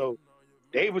what I'm saying? So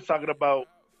they was talking about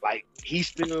like he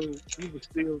was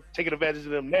still taking advantage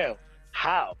of them now.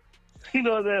 How? You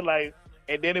know what I'm saying? Like,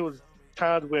 and then it was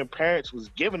times when parents was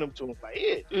giving them to him like,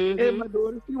 hey, my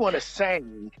daughter, if you want to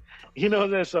sing, you know what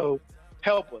I'm saying? So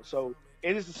help her. So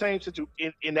it is the same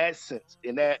situation in that sense,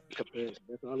 in that comparison.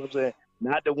 That's all I'm saying.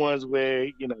 Not the ones where,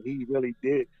 you know, he really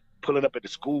did pulling up at the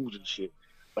schools and shit.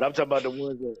 But I'm talking about the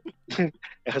ones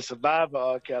that Survivor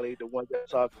R. Kelly, the ones that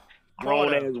talking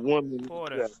grown ass women.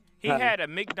 He had a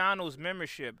McDonald's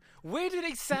membership. Where did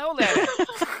they sell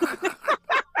that?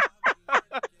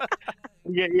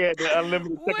 Yeah, the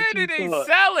unlimited. Where did they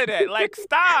sell it at? Like,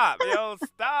 stop, yo,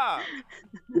 stop.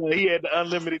 Yeah, he had the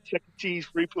unlimited Chuck E. Cheese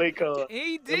free play card.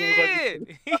 He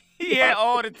did. He had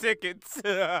all the tickets.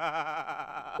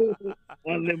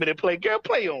 Unlimited play, girl,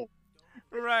 play on.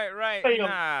 Right.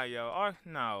 Nah, yo,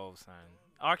 no, son.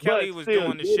 R. Kelly was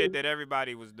doing the shit that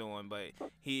everybody was doing, but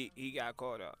he got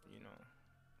caught up. You know,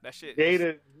 that shit.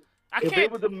 If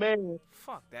it was a man,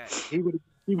 fuck that. He would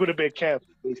have been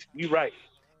canceled. You right.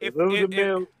 If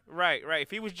right. If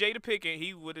he was Jada Pinkett,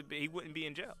 he wouldn't be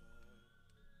in jail.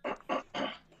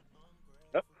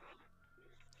 Yep.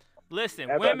 Listen,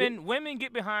 women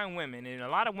get behind women, and a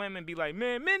lot of women be like,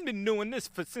 man, men been doing this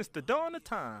since the dawn of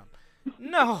time.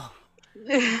 No.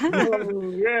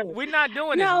 We're not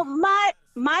doing it. No,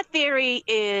 my theory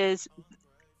is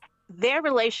their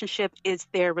relationship is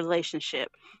their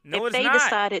relationship. No, if they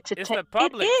decided to take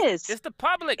it is. It's the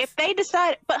public. If they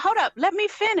decide, but hold up, let me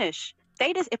finish.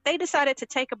 If they decided to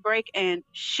take a break and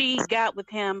she got with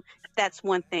him, that's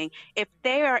one thing. If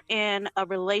they are in a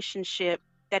relationship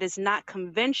that is not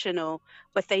conventional,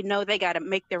 but they know they got to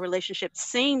make their relationship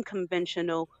seem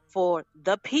conventional for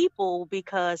the people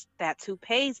because that's who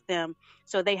pays them,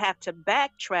 so they have to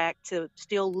backtrack to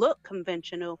still look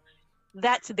conventional,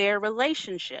 that's their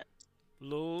relationship.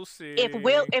 Lucy.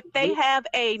 If they have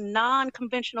a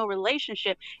non-conventional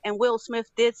relationship, and Will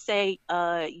Smith did say,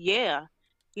 yeah,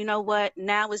 you know what,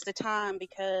 now is the time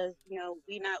because, you know,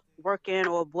 we not working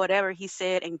or whatever he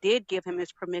said, and did give him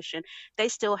his permission, they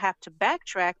still have to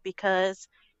backtrack because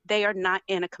they are not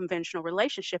in a conventional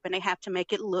relationship and they have to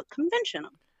make it look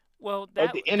conventional. Well,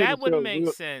 that would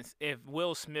make sense if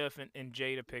Will Smith and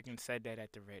Jada Pinkett said that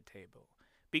at the red table.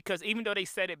 Because even though they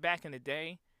said it back in the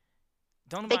day,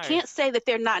 they can't say that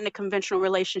they're not in a conventional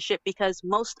relationship because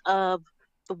most of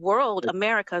the world,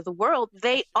 America,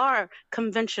 they are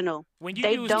conventional.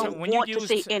 They don't want to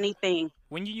see anything.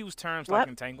 When you use terms like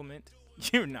entanglement,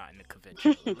 you're not in a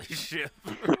conventional relationship.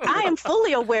 I am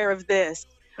fully aware of this,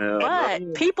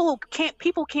 but people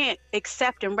can't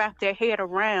accept and wrap their head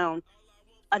around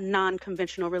a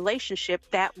non-conventional relationship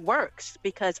that works,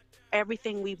 because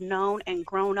everything we've known and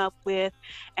grown up with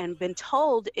and been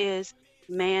told is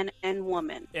man and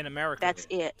woman. In America. That's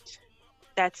it.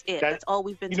 That's all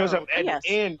we've been told. You know something? At the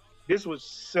end, this was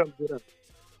something that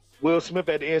Will Smith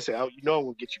at the end said, you know I'm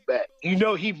going to get you back. You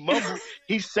know, he mumbled.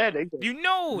 He said it. You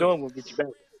know I'm going to get you back.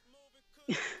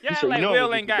 Yeah, said, like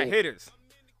Will ain't got hitters.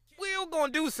 Will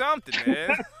going to do something,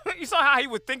 man. You saw how he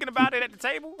was thinking about it at the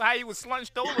table? How he was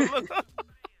slunched over? Look.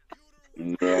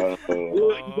 No.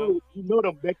 You know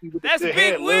them Becky with That's the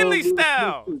Big Willie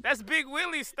style. That's Big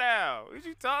Willie style. What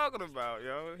you talking about,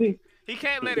 yo? He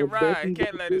can't let it ride. He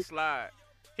can't let it slide.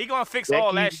 He gonna fix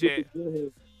all that shit.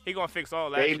 He gonna fix all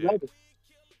that shit.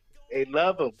 They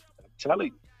love him. I'm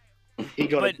telling you. He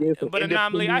gonna but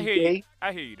Anomaly, I hear you.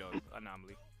 I hear you though,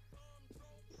 Anomaly.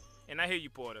 And I hear you,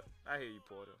 Porter.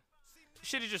 This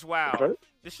shit is just wild.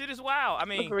 This shit is wild. I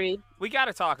mean, agreed. We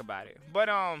gotta talk about it. But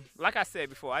like I said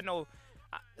before, I know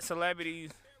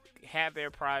celebrities have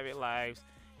their private lives,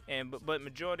 but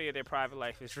majority of their private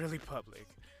life is really public.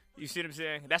 You see what I'm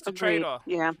saying? That's the trade-off.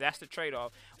 Yeah. That's the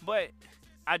trade-off. But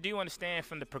I do understand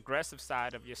from the progressive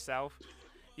side of yourself.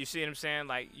 You see what I'm saying?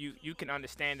 Like, you can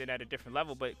understand it at a different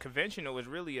level, but conventional is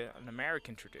really an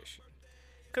American tradition.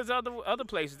 Because other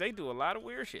places, they do a lot of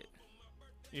weird shit.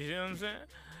 You see what I'm saying?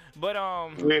 But I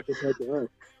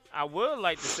would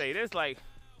like to say this, like,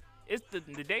 it's the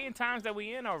day and times that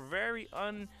we in are very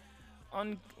untraditional.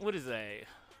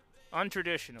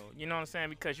 You know what I'm saying?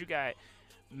 Because you got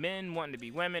men wanting to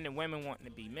be women and women wanting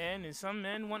to be men, and some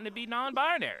men wanting to be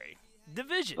non-binary.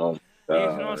 division. Oh, You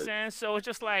know what I'm saying? So it's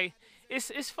just like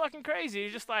it's fucking crazy.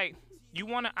 It's just like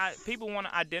people want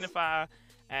to identify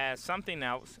as something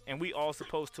else, and we all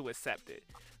supposed to accept it.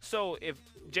 So if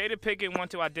Jada Pinkett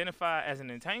want to identify as an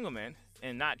entanglement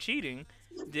and not cheating,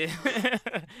 then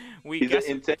we guess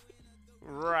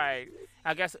right.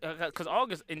 I guess because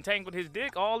August entangled his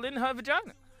dick all in her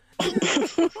vagina.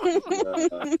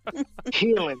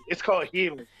 Healing. It's called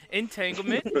healing.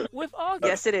 Entanglement with August.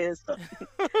 Yes, it is.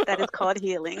 That is called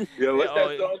healing. Yeah, what's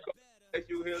that song called?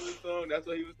 Sexual healing song? That's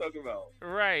what he was talking about.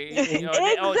 Right.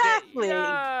 Exactly.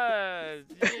 Yes.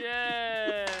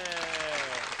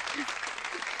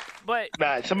 But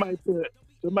Nah, somebody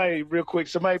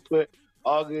put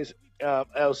August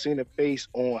Alsina face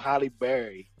on Halle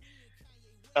Berry.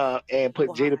 And put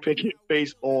Jada Pinkett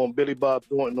face on Billy Bob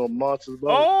Thornton on Monsters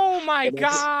Ball. oh my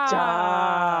God.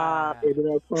 Stop. And then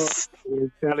that song, and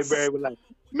Halle Berry was like,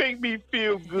 "Make me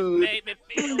feel good." Made me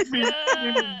feel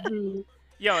good.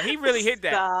 Yo, he really hit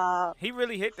that. Stop. He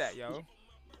really hit that, yo.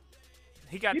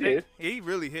 He got He that. did. He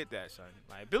really hit that, son.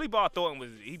 Like Billy Bob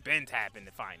Thornton he been tapping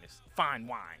the finest, fine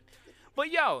wine.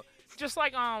 But yo, just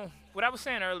like what I was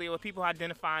saying earlier, with people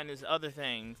identifying as other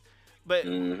things, but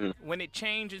when it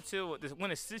changes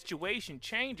when a situation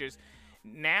changes,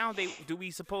 now do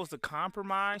we supposed to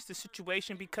compromise the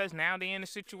situation because now they in a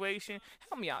situation?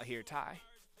 Help me out here, Ty.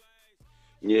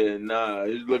 Yeah, nah.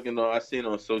 It's looking on. I seen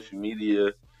on social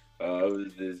media. It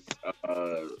was this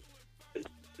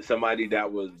somebody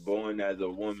that was born as a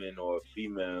woman or a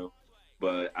female,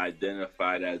 but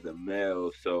identified as a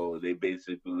male. So they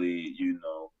basically,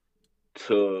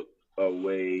 took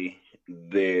away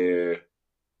their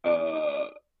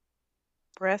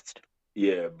Breast.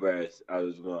 breast.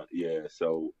 Took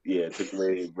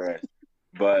away their breast,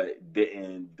 but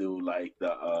didn't do like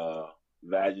the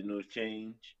vaginal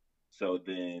change. So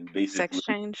then basically Sex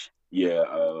change.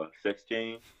 Sex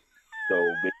change. So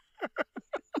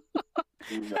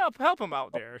help him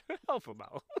out there. Help him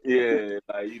out. yeah,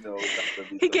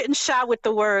 He getting shot with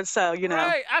the words, so you know.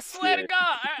 Right, I swear to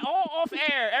God, all off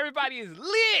air, everybody is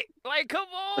lit. Like, come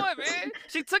on, man.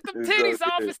 She took the titties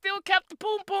off and still kept the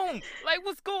poom poom. Like,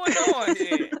 what's going on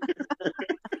here?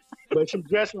 But she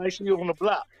dressed like she on the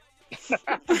block.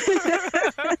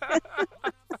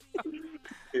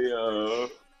 Yeah.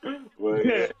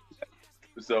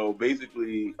 So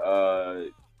basically,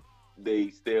 they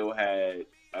still had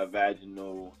a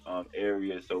vaginal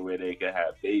area so where they could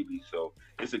have babies. So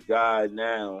it's a guy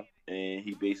now, and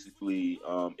he basically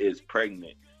is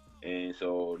pregnant, and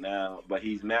so now, but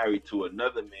he's married to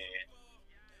another man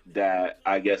that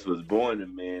I guess was born a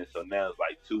man. So now it's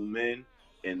like two men,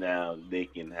 and now they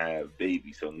can have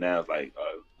babies. So now it's like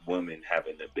a woman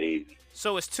having a baby.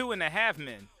 So it's 2.5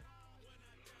 men.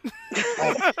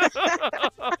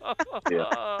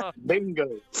 Yeah.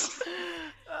 Bingo.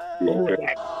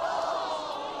 Yeah.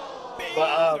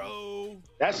 But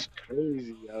that's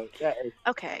crazy, yo. That is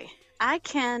Okay, I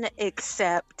can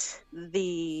accept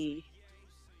the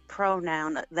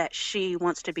pronoun that she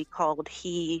wants to be called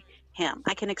he, him.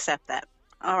 I can accept that.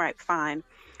 All right, fine.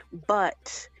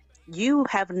 But you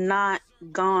have not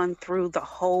gone through the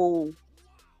whole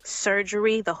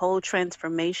surgery, the whole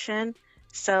transformation.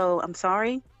 So I'm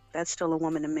sorry, that's still a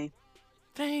woman to me.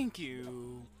 Thank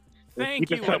you. Thank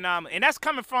you, Anama. And that's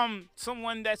coming from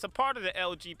someone that's a part of the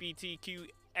LGBTQ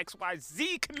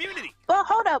XYZ community. Well,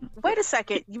 hold up. Wait a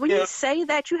second. When you say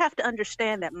that, you have to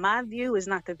understand that my view is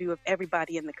not the view of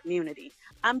everybody in the community.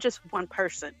 I'm just one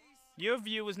person. Your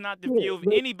view is not the view of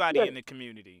anybody in the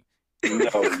community.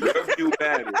 No, your view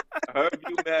matters. Her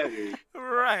view matters.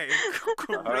 Right. Her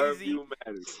Crazy. view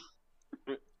matters.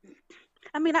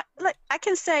 I mean, I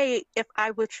can say if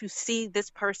I were to see this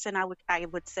person, I would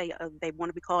say they want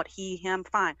to be called he, him.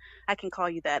 Fine, I can call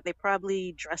you that. They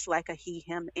probably dress like a he,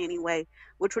 him anyway,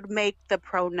 which would make the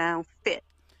pronoun fit.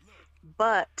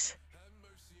 But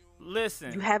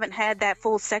listen, you haven't had that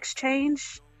full sex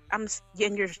change. And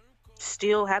you're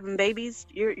still having babies.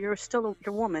 You're still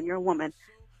a woman. You're a woman.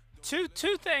 Two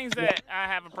things that I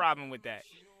have a problem with that.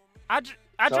 I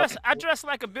dress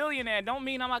like a billionaire. Don't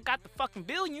mean I got the fucking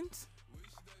billions.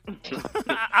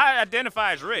 I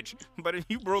identify as rich, but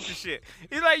you broke as shit.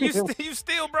 It's like you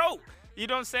still broke. You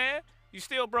know what I'm saying? You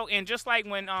still broke. And just like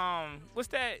when what's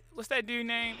that dude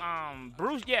name?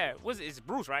 Bruce. Yeah, it's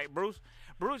Bruce, right? Bruce.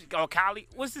 Oh, Kylie.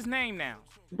 What's his name now?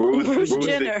 Bruce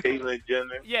Jenner. Caitlyn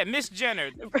Jenner. Yeah, Miss Jenner,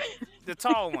 the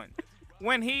tall one.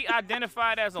 When he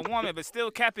identified as a woman but still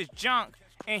kept his junk,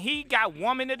 and he got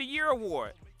Woman of the Year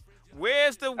award.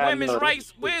 Where's the women's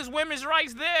rights? Where's women's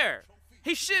rights there?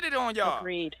 He shitted on y'all.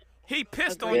 Agreed. He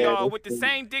pissed on y'all with the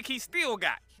same dick he still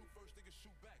got.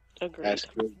 Agreed. That's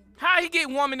true. How he get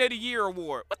Woman of the Year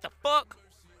award? What the fuck?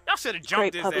 Y'all should have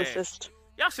jumped Great his publicist. ass.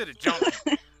 Y'all should have jumped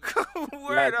him.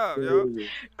 Word up, yo.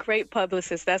 Great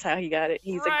publicist. That's how he got it.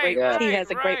 He has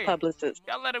a great publicist.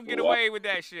 Y'all let him get away with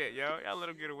that shit, yo. Y'all let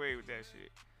him get away with that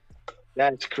shit.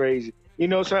 That's crazy. You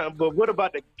know something? But what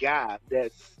about the guy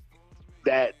that's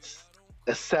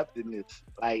accepting this?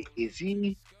 Like, is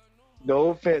he? No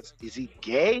offense. Is he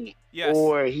gay? Yes.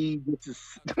 Or he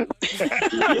just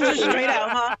Just straight out,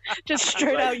 huh? Just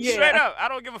straight out, yeah. Straight up. I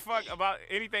don't give a fuck about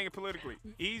anything politically.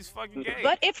 He's fucking gay.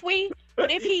 But if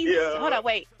he's hold on,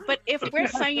 wait. But if we're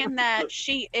saying that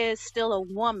she is still a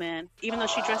woman, even though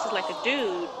she dresses like a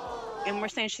dude, and we're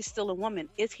saying she's still a woman,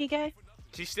 is he gay?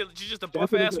 She's just a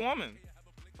buff ass woman.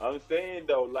 I'm saying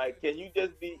though, like, can you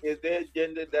just be? Is there a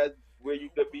gender that's where you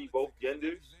could be both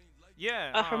genders?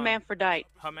 Yeah. A hermaphrodite.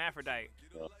 Hermaphrodite.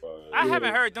 I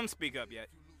haven't heard them speak up yet.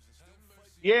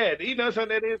 Yeah, you know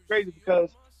something that is crazy because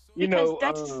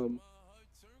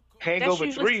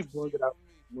Hangover 3 brings it out.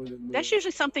 That's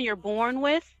usually something you're born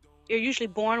with. You're usually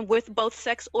born with both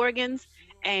sex organs,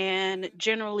 and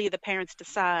generally the parents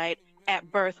decide at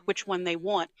birth which one they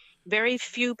want. Very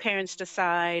few parents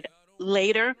decide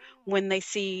later when they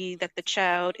see that the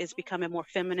child is becoming more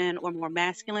feminine or more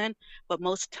masculine, but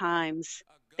most times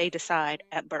they decide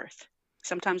at birth.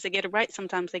 Sometimes they get it right,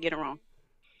 sometimes they get it wrong.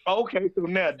 Okay, so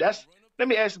now let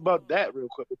me ask about that real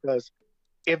quick, because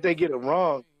if they get it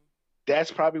wrong, that's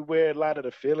probably where a lot of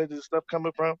the feelings and stuff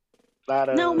coming from.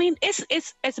 No, I mean it's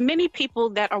as many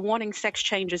people that are wanting sex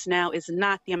changes now is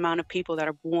not the amount of people that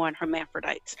are born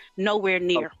hermaphrodites. Nowhere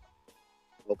near.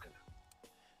 Okay.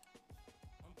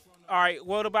 All right.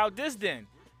 What about this then?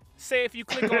 Say if you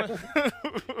click on,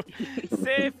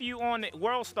 say if you on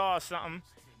World Star or something,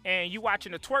 and you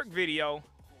watching a twerk video,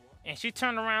 and she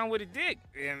turned around with a dick,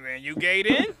 and then you gay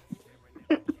in?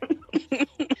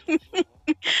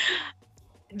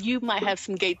 You might have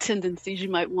some gay tendencies. You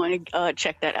might want to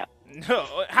check that out. No,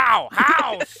 how?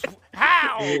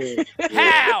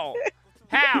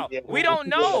 We don't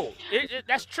know.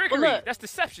 That's trickery. Well, look, that's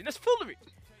deception. That's foolery.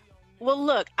 Well,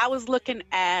 look, I was looking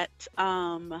at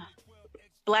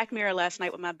Black Mirror last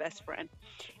night with my best friend,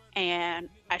 and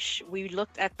we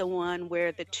looked at the one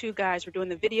where the two guys were doing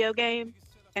the video game,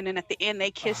 and then at the end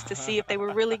they kissed to see if they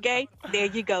were really gay. There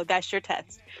you go. That's your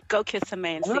test. Go kiss a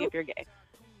man, see if you're gay.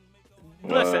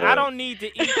 Listen, I don't need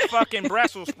to eat fucking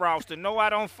Brussels sprouts to know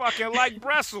I don't fucking like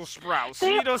Brussels sprouts. You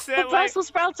know what I'm saying? The Brussels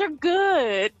sprouts are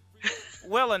good.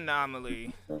 Well,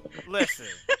 Anomaly. Listen.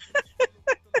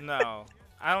 No.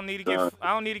 I don't need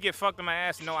to get fucked in my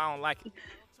ass to know I don't like it.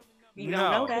 You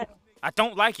don't know that. I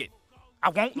don't like it. I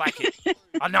won't like it.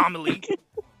 Anomaly.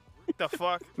 The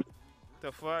fuck?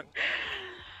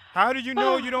 How do you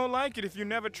know you don't like it if you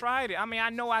never tried it? I mean, I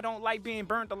know I don't like being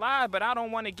burnt alive, but I don't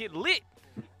want to get lit.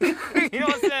 You know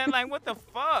what I'm saying? Like, what the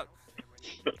fuck?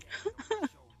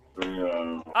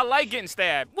 I like getting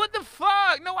stabbed. What the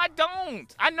fuck? No, I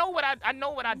don't. I know what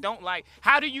I don't like.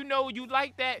 How do you know you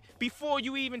like that before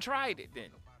you even tried it then?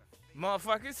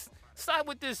 Motherfuckers. Start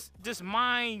with this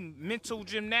mental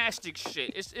gymnastics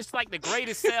shit. It's like the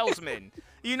greatest salesman.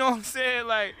 You know what I'm saying?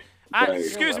 Like,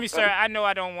 excuse me, sir. I know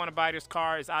I don't want to buy this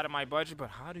car. It's out of my budget. But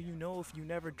how do you know if you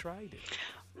never tried it?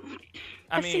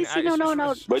 I mean,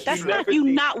 no. That's not you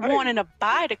not wanting to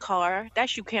buy the car.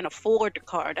 That's you can't afford the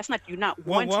car. That's not you not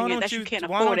wanting it. That's you can't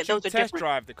afford it. Those are different. Test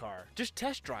drive the car. Just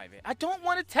test drive it. I don't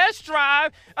want to test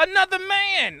drive another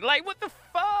man. Like, what the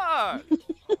fuck?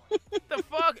 The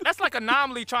fuck? That's like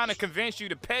Anomaly trying to convince you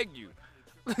to peg you.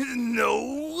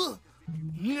 No.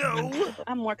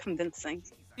 I'm more convincing.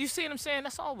 You see what I'm saying?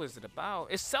 That's all it's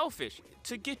about. It's selfish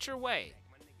to get your way.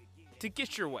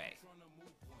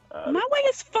 My way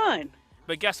is fun.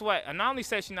 But guess what? Anomaly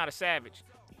says she's not a savage.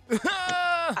 Right.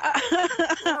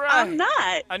 I'm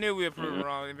not. I knew we were proven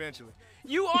wrong eventually.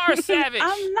 You are a savage.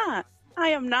 I'm not. I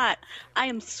am not. I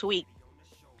am sweet.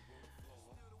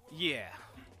 Yeah.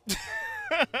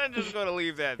 I'm just going to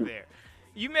leave that there.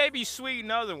 You may be sweet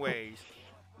in other ways,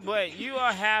 but you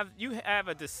have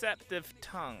a deceptive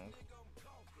tongue.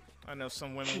 I know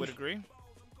some women would agree.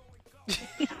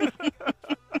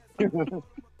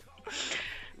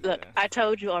 Look, I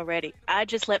told you already. I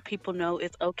just let people know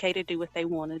it's okay to do what they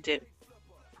want to do.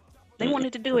 They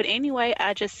wanted to do it anyway.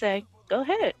 I just say, go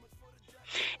ahead.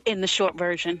 In the short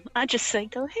version, I just say,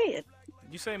 go ahead.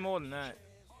 You say more than that.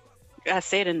 I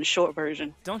said in the short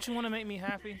version. Don't you want to make me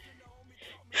happy?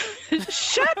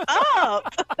 Shut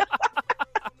up.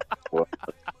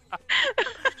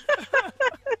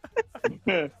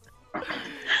 Yo!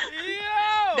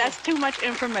 That's too much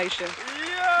information.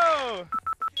 Yo!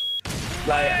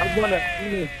 Like, I wanna.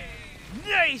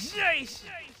 Yes.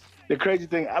 The crazy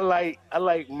thing, I like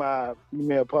my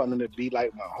female partner to be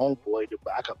like my homeboy.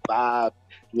 I could vibe,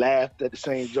 laugh at the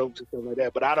same jokes and stuff like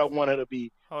that. But I don't want her to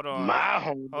be Hold on. my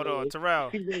homeboy. Hold on,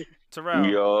 Terrell. Yo. Terrell.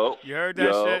 Yo. You heard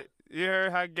that shit? You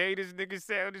heard how gay this nigga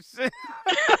sound and shit?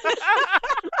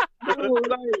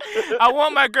 I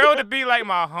want my girl to be like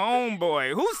my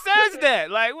homeboy. Who says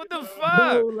that? Like, what the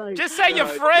fuck? Just say your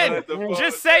friend.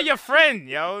 Just say your friend,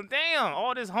 yo. Damn,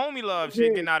 all this homie love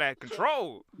shit getting out of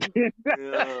control.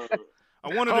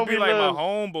 I want her to be like my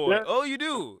homeboy. Yeah. Oh, you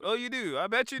do. Oh, you do. I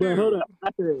bet you do. Hold up.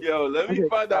 Yo, let me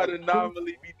find out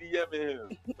Anomaly be DMing him.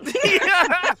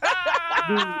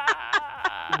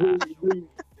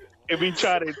 And be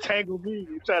trying to entangle me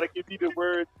and try to give me the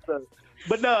words and stuff.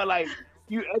 But no, like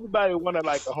everybody wanted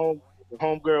like a home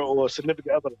girl or a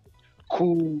significant other,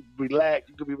 cool, relaxed.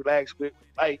 You could be relaxed with,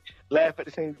 like, laugh at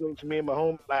the same jokes. Me and my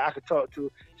home, like, I could talk to.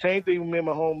 Same thing me and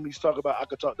my homies talk about. I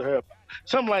could talk to her about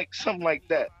something like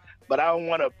that. But I don't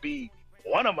want to be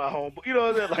one of my homeboys. You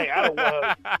know what I'm saying? Like, I don't want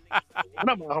her one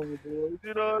of my homeboys.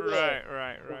 You know what I'm saying?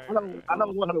 Right. I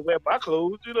don't want her to wear my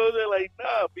clothes. You know what I'm saying? Like,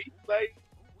 nah, be like,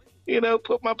 you know,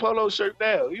 put my polo shirt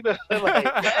down. You know, like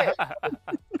that.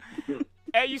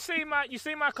 Hey, you see my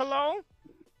cologne?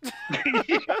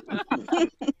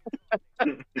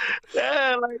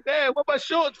 Yeah, like that. What my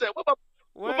shorts at?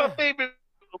 What my favorite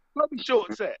Kobe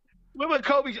shorts at? Where my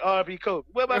Kobe RB Kobe?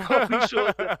 Where my Kobe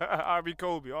shorts at? RB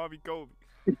Kobe.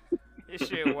 This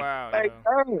shit wild. Like,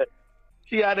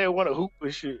 she out there want to hoop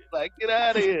and shit. Like, get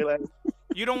out of here. Like,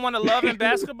 you don't want to love in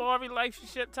basketball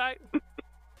relationship type?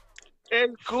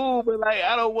 It's cool, but like,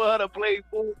 I don't want her to play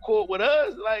full court with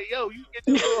us. Like, yo, you get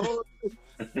your little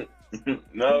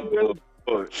No.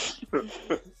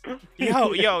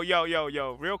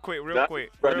 Yo, real quick. Real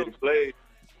quick,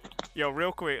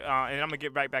 and I'm gonna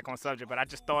get right back on subject, but I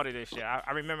just thought of this shit.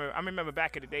 I remember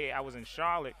back in the day, I was in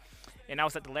Charlotte, and I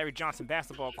was at the Larry Johnson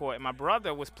basketball court, and my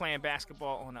brother was playing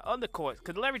basketball on the other court.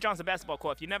 Because the Larry Johnson basketball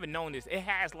court, if you've never known this, it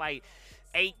has like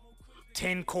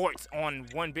 8-10 courts on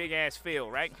one big ass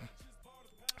field, right?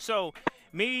 So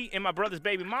me and my brother's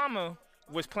baby mama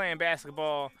was playing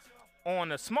basketball on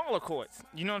the smaller courts.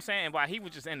 You know what I'm saying? While he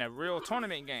was just in a real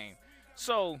tournament game.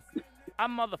 So I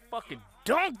motherfucking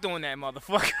dunked on that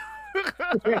motherfucker.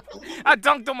 I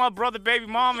dunked on my brother, baby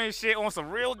mama and shit on some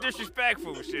real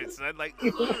disrespectful shit, son. Like,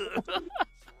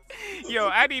 yo,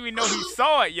 I didn't even know he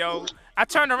saw it, yo. I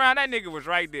turned around, that nigga was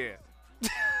right there.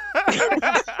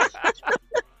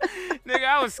 Nigga,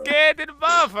 I was scared to the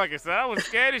motherfucker, son. I was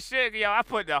scared as shit. Yo, I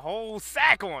put the whole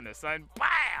sack on it, son.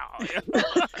 Pow!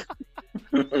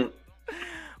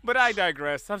 But I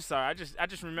digress. I'm sorry. I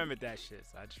just remembered that shit.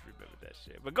 So I just remembered that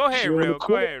shit. But go ahead, Real.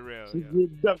 Go ahead, Real.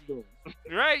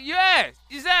 Right? Yeah,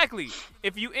 exactly.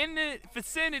 If you in the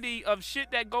vicinity of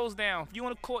shit that goes down, if you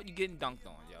on the court, you getting dunked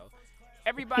on, yo.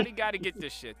 Everybody got to get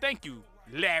this shit. Thank you,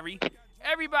 Larry.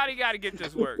 Everybody got to get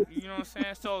this work. You know what I'm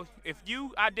saying? So if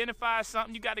you identify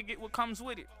something, you got to get what comes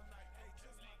with it.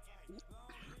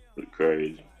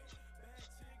 Crazy.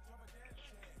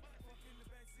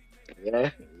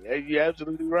 Yeah, you're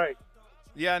absolutely right.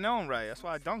 Yeah, I know I'm right. That's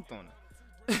why I dunked on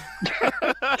it.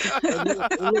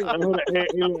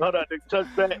 Hold on,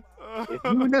 touch back. If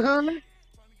you in the hood,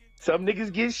 some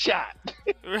niggas get shot.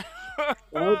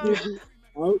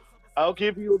 I'll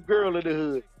give you a girl in the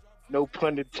hood. No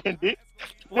pun intended.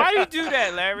 Why you do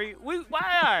that, Larry?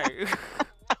 Why?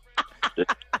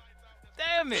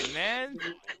 Damn it, man.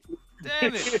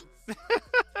 Damn it.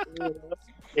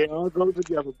 It all goes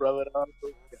together, brother. It all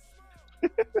goes together.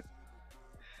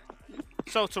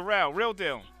 So, Terrell, real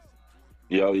deal.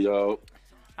 Yo.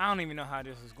 I don't even know how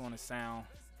this is going to sound.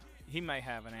 He might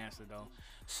have an answer, though.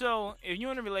 So, if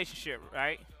you're in a relationship,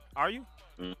 right? Are you?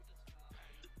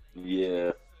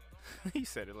 Yeah. He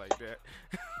said it like that.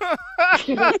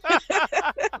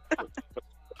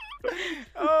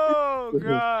 Oh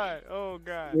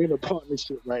God! We're in a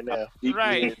partnership right now.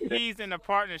 Right, he's in a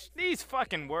partnership. These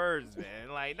fucking words, man.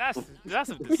 Like that's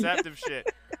some deceptive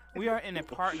shit. We are in a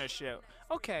partnership.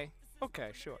 Okay,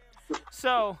 sure.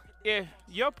 So if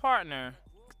your partner,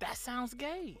 that sounds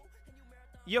gay.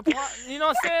 Your partner, you know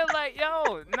what I'm saying? Like,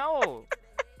 yo, no,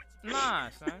 nah,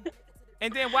 son.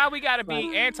 And then why we gotta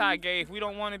be anti-gay if we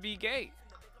don't want to be gay?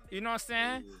 You know what I'm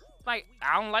saying? Like,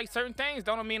 I don't like certain things.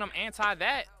 Don't mean I'm anti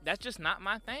that. That's just not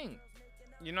my thing.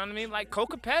 You know what I mean? Like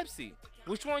Coke or Pepsi.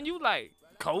 Which one you like?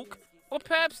 Coke or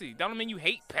Pepsi? Don't mean you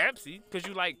hate Pepsi because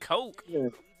you like Coke. Yeah.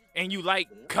 And you like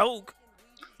Coke.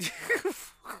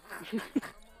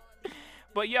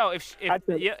 But yo, if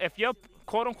your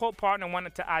quote unquote partner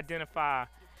wanted to identify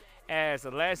as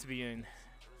a lesbian,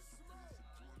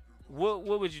 what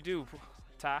would you do,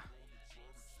 Ty?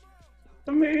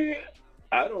 I mean,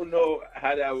 I don't know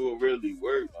how that will really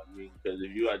work. I mean, because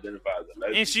if you identify as a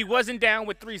lesbian, And she wasn't down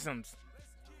with threesomes.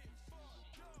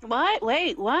 What?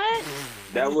 Wait, what?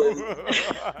 that would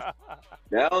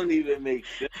that don't even make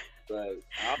sense. But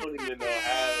I don't even know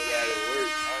how that'll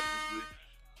work. Honestly,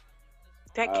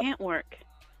 That can't work.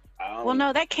 I don't, Well,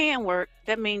 no, that can work.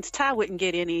 That means Ty wouldn't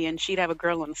get any, and she'd have a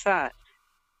girl on the side.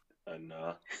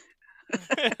 Nah.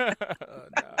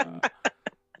 Nah.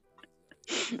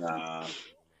 Nah.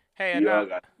 Hey, You all Anomaly.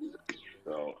 got,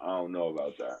 so I don't know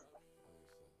about that.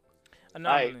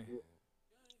 Anomaly.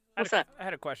 What's up? I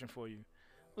had a question for you.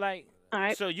 Like, All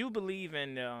right. so you believe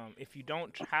in if you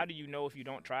don't, how do you know if you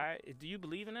don't try it? Do you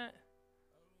believe in that?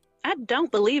 I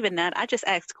don't believe in that. I just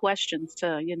ask questions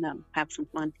to, have some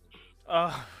fun.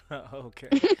 Oh, okay.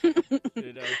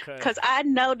 Okay. Because I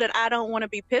know that I don't want to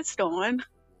be pissed on.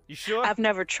 You sure? I've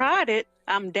never tried it.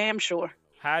 I'm damn sure.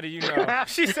 How do you know?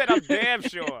 She said, "I'm damn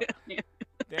sure."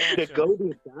 Damn The sure.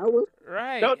 golden shower?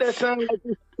 Right. Don't that sound like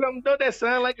it's something? Don't that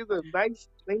sound like it's a nice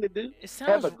thing to do? It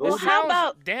sounds, a it golden- How sounds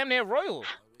about- damn near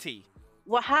royalty.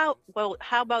 Well, how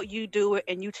about you do it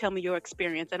and you tell me your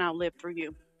experience and I'll live through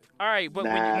you. All right, but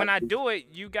Nah. when I do it,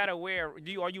 you gotta wear. Are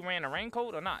you wearing a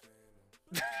raincoat or not?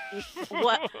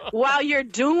 What? While you're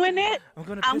doing it, I'm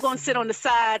piss gonna sit on the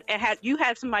side and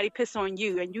have somebody piss on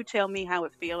you and you tell me how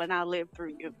it feel and I'll live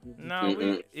through you.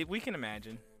 No, we can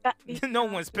imagine. That- No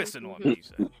one's pissing on me.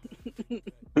 So.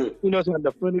 You know, something,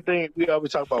 the funny thing, we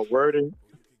always talk about wording.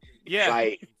 Yeah.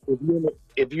 Like,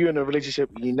 if you're in a relationship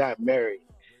and you're not married,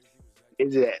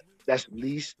 that's at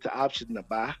least the option to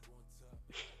buy?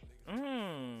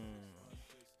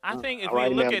 I think if right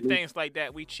we look now, at things like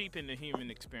that, we cheapen the human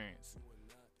experience.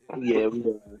 Yeah,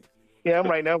 I'm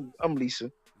right now. I'm Lisa.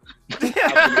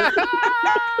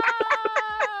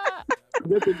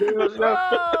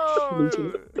 Oh!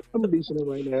 I'm Lisa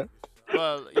right now.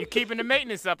 Well, you're keeping the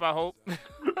maintenance up, I hope.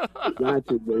 Got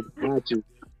to, baby. Got to.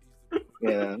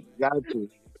 Yeah, got to.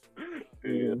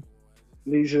 Yeah.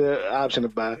 Lisa, option to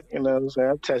buy. You know what I'm saying?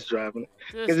 I'm test driving it.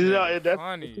 This Because that's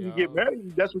funny, if you yo. get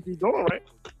married, that's what you're doing, right?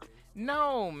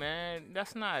 No, man,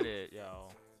 that's not it, yo.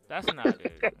 That's not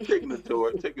it. Taking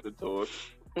the tour.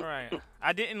 Right.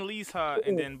 I didn't lease her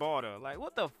and then bought her. Like,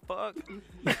 what the fuck?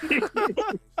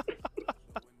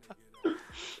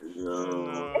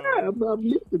 No. Yeah, I'm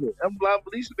leasing it. I'm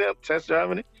leasing it. I'm test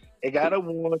driving it. It got a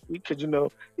warranty because,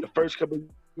 the first couple of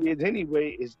years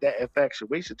anyway is that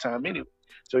infatuation time anyway.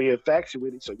 So you're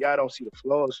infatuated, so y'all don't see the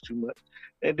flaws too much.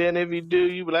 And then if you do,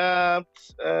 you be like,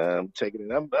 I'm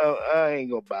taking it. I ain't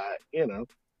going to buy it,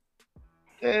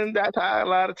 And that's how a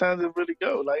lot of times it really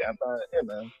go. Like, I'm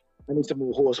not, I need some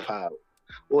more horsepower.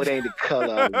 Or it ain't the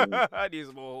color I want. I need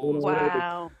some more.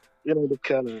 Wow. It ain't the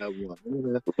color I want.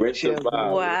 Rent the Yeah,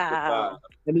 vibe, wow. rent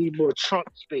I need more trunk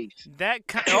space. That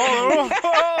kind. Oh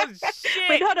shit!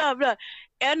 Wait, hold on. Look.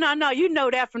 And no, you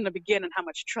know that from the beginning how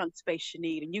much trunk space you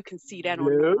need, and you can see that on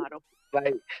the Yeah. model.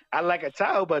 Like, I like a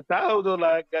Tahoe, but Tahoe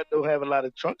don't have a lot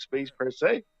of trunk space per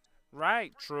se.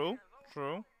 Right. True.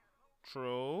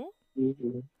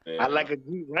 Mm-hmm. Yeah. I like a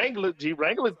Jeep Wrangler. Jeep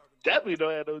Wrangler definitely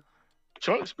don't have no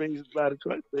trunk space, a lot of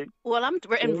trunk space. Well, I'm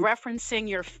referencing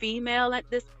your female at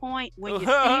this point. When you see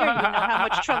her, you know how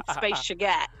much trunk space you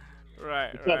got.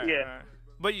 Right. Yeah. Right.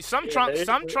 But some Yeah, trunks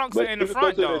But are in the you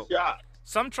front go to though. the shop.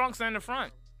 Some trunks are in the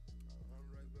front.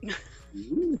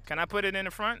 Can I put it in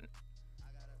the front?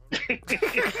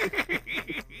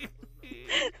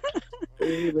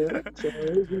 Hey, man. So,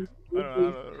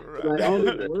 like, all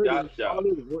Right. this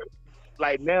wording,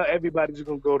 like now everybody's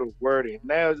gonna go to wording.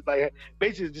 Now it's like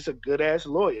basically just a good ass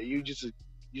lawyer. You just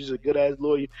a good ass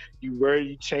lawyer.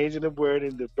 You changing the word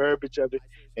and the verbiage of it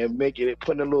and making it,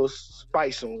 putting a little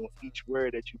spice on each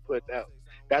word that you put out.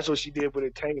 That's what she did with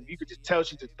entanglement. You could just tell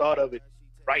she just thought of it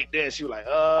right there. She was like,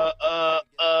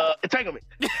 entanglement.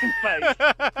 Like,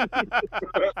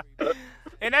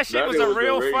 And that shit That was was a a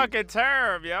real ring. fucking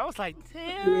term, yo. I was like,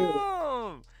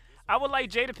 damn. I would like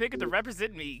Jada Pinkett to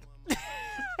represent me.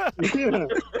 yeah.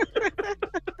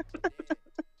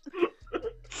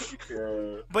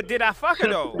 Yeah. But did I fuck her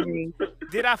though?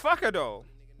 Did I fuck her though?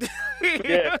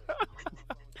 Yeah.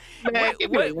 Man, give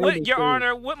me a What, lady Your thing.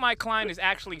 Honor, what my client is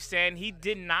actually saying, he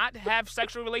did not have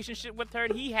sexual relationship with her.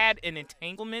 He had an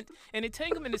entanglement. An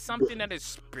entanglement is something that is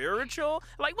spiritual.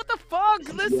 Like, what the fuck?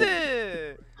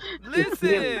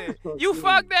 Listen. You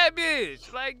fucked that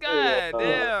bitch. Like, god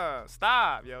damn.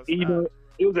 Stop, yo. You Stop. know,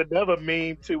 it was another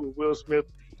meme too with Will Smith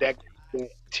that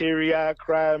teary-eyed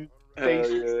crying Hell face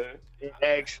yeah. and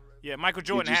asked, Yeah, Michael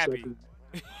Jordan you happy.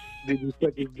 "Did you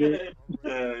suck his dick?"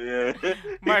 Hell yeah.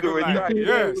 Michael He like, could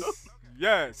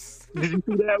yes. Did you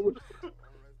see that one?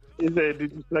 He said,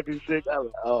 "Did you suck his dick?" I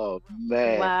was like, "Oh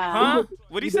man." Wow. Huh?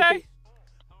 What'd he say?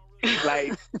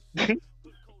 Like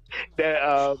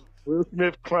that Will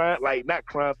Smith crying, like not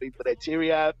crying face, but that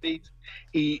teary-eyed face.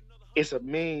 It's a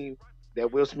meme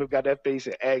that Will Smith got that face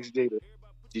and asked Jada,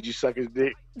 "Did you suck his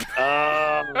dick?"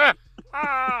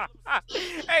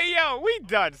 Hey yo, we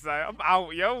done, son. I'm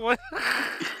out, yo. What?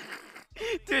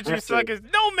 Did you suck his?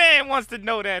 No man wants to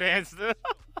know that answer.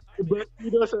 But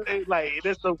you know, so like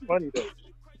that's so funny though,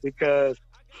 because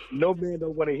no man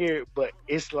don't want to hear it, but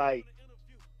it's like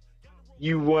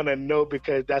you want to know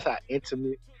because that's how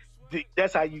intimate.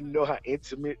 That's how you know how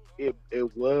intimate it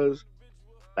was.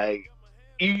 Like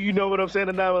you know what I'm saying?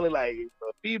 And not really like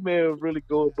a female really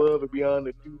go above and beyond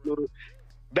the dude little.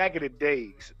 Back in the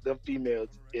days, the females,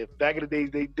 if back in the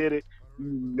days they did it, you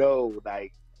know,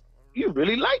 like you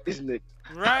really like this nigga.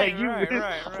 Right, Like,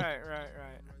 right.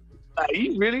 Like,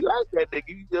 you really like that nigga.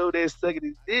 You know they're sucking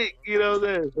his dick. You know what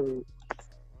I'm saying? So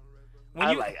When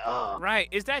I'm you, like, oh. right.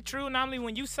 Is that true? Normally,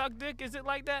 when you suck dick, is it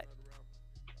like that?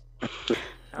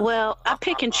 Well, I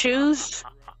pick and choose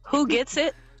who gets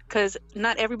it because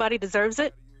not everybody deserves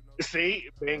it. See,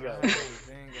 bingo.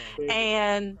 Bingo.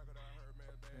 And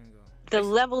the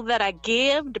level that I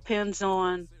give depends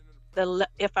on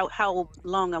how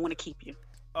long I want to keep you.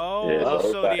 Oh, Yeah,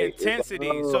 so okay. the intensity.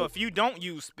 So if you don't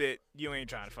use spit, you ain't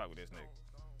trying to fuck with this nigga.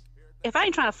 If I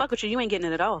ain't trying to fuck with you, you ain't getting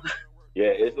it at all. Yeah,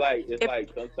 it's like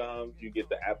sometimes you get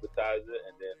the appetizer,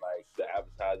 and then like the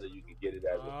appetizer you can get it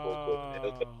as a full course, and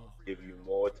it'll give you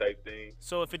more type thing.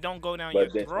 So if it don't go down But your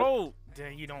then- throat,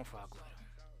 then you don't fuck with him.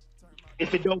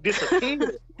 If it don't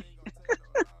disappear.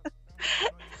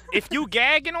 If you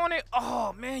gagging on it,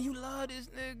 oh man, you love this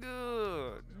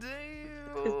nigga.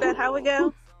 Damn. Is that how it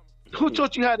go? Who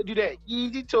taught you how to do that?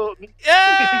 Yeezy taught me.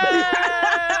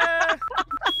 Yeah!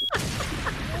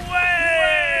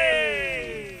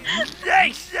 Way!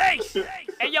 Yikes!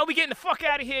 Hey, yo, we getting the fuck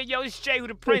out of here, yo. This is Jay who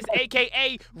the Prince,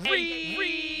 a.k.a.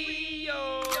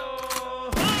 Rio.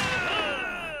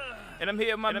 And I'm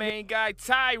here with my main guy,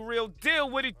 Ty, Real Deal.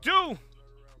 What it do?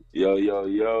 Yo, you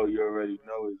already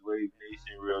know it's Wave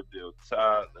Nation, Real Deal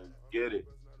Todd. Let's get it.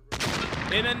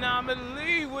 An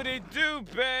anomaly, what it do,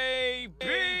 baby?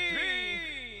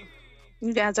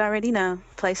 You guys already know.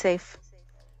 Play safe.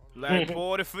 Black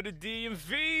border for the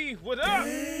DMV. What up?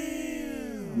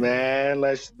 Man,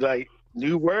 let's like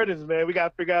new wordings, man. We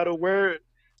gotta figure out a word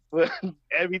for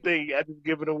everything. I just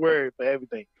give it a word for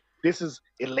everything. This is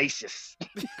hellacious.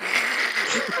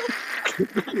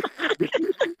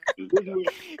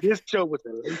 This show was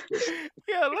hellacious.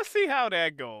 Yeah, let's see how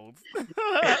that goes.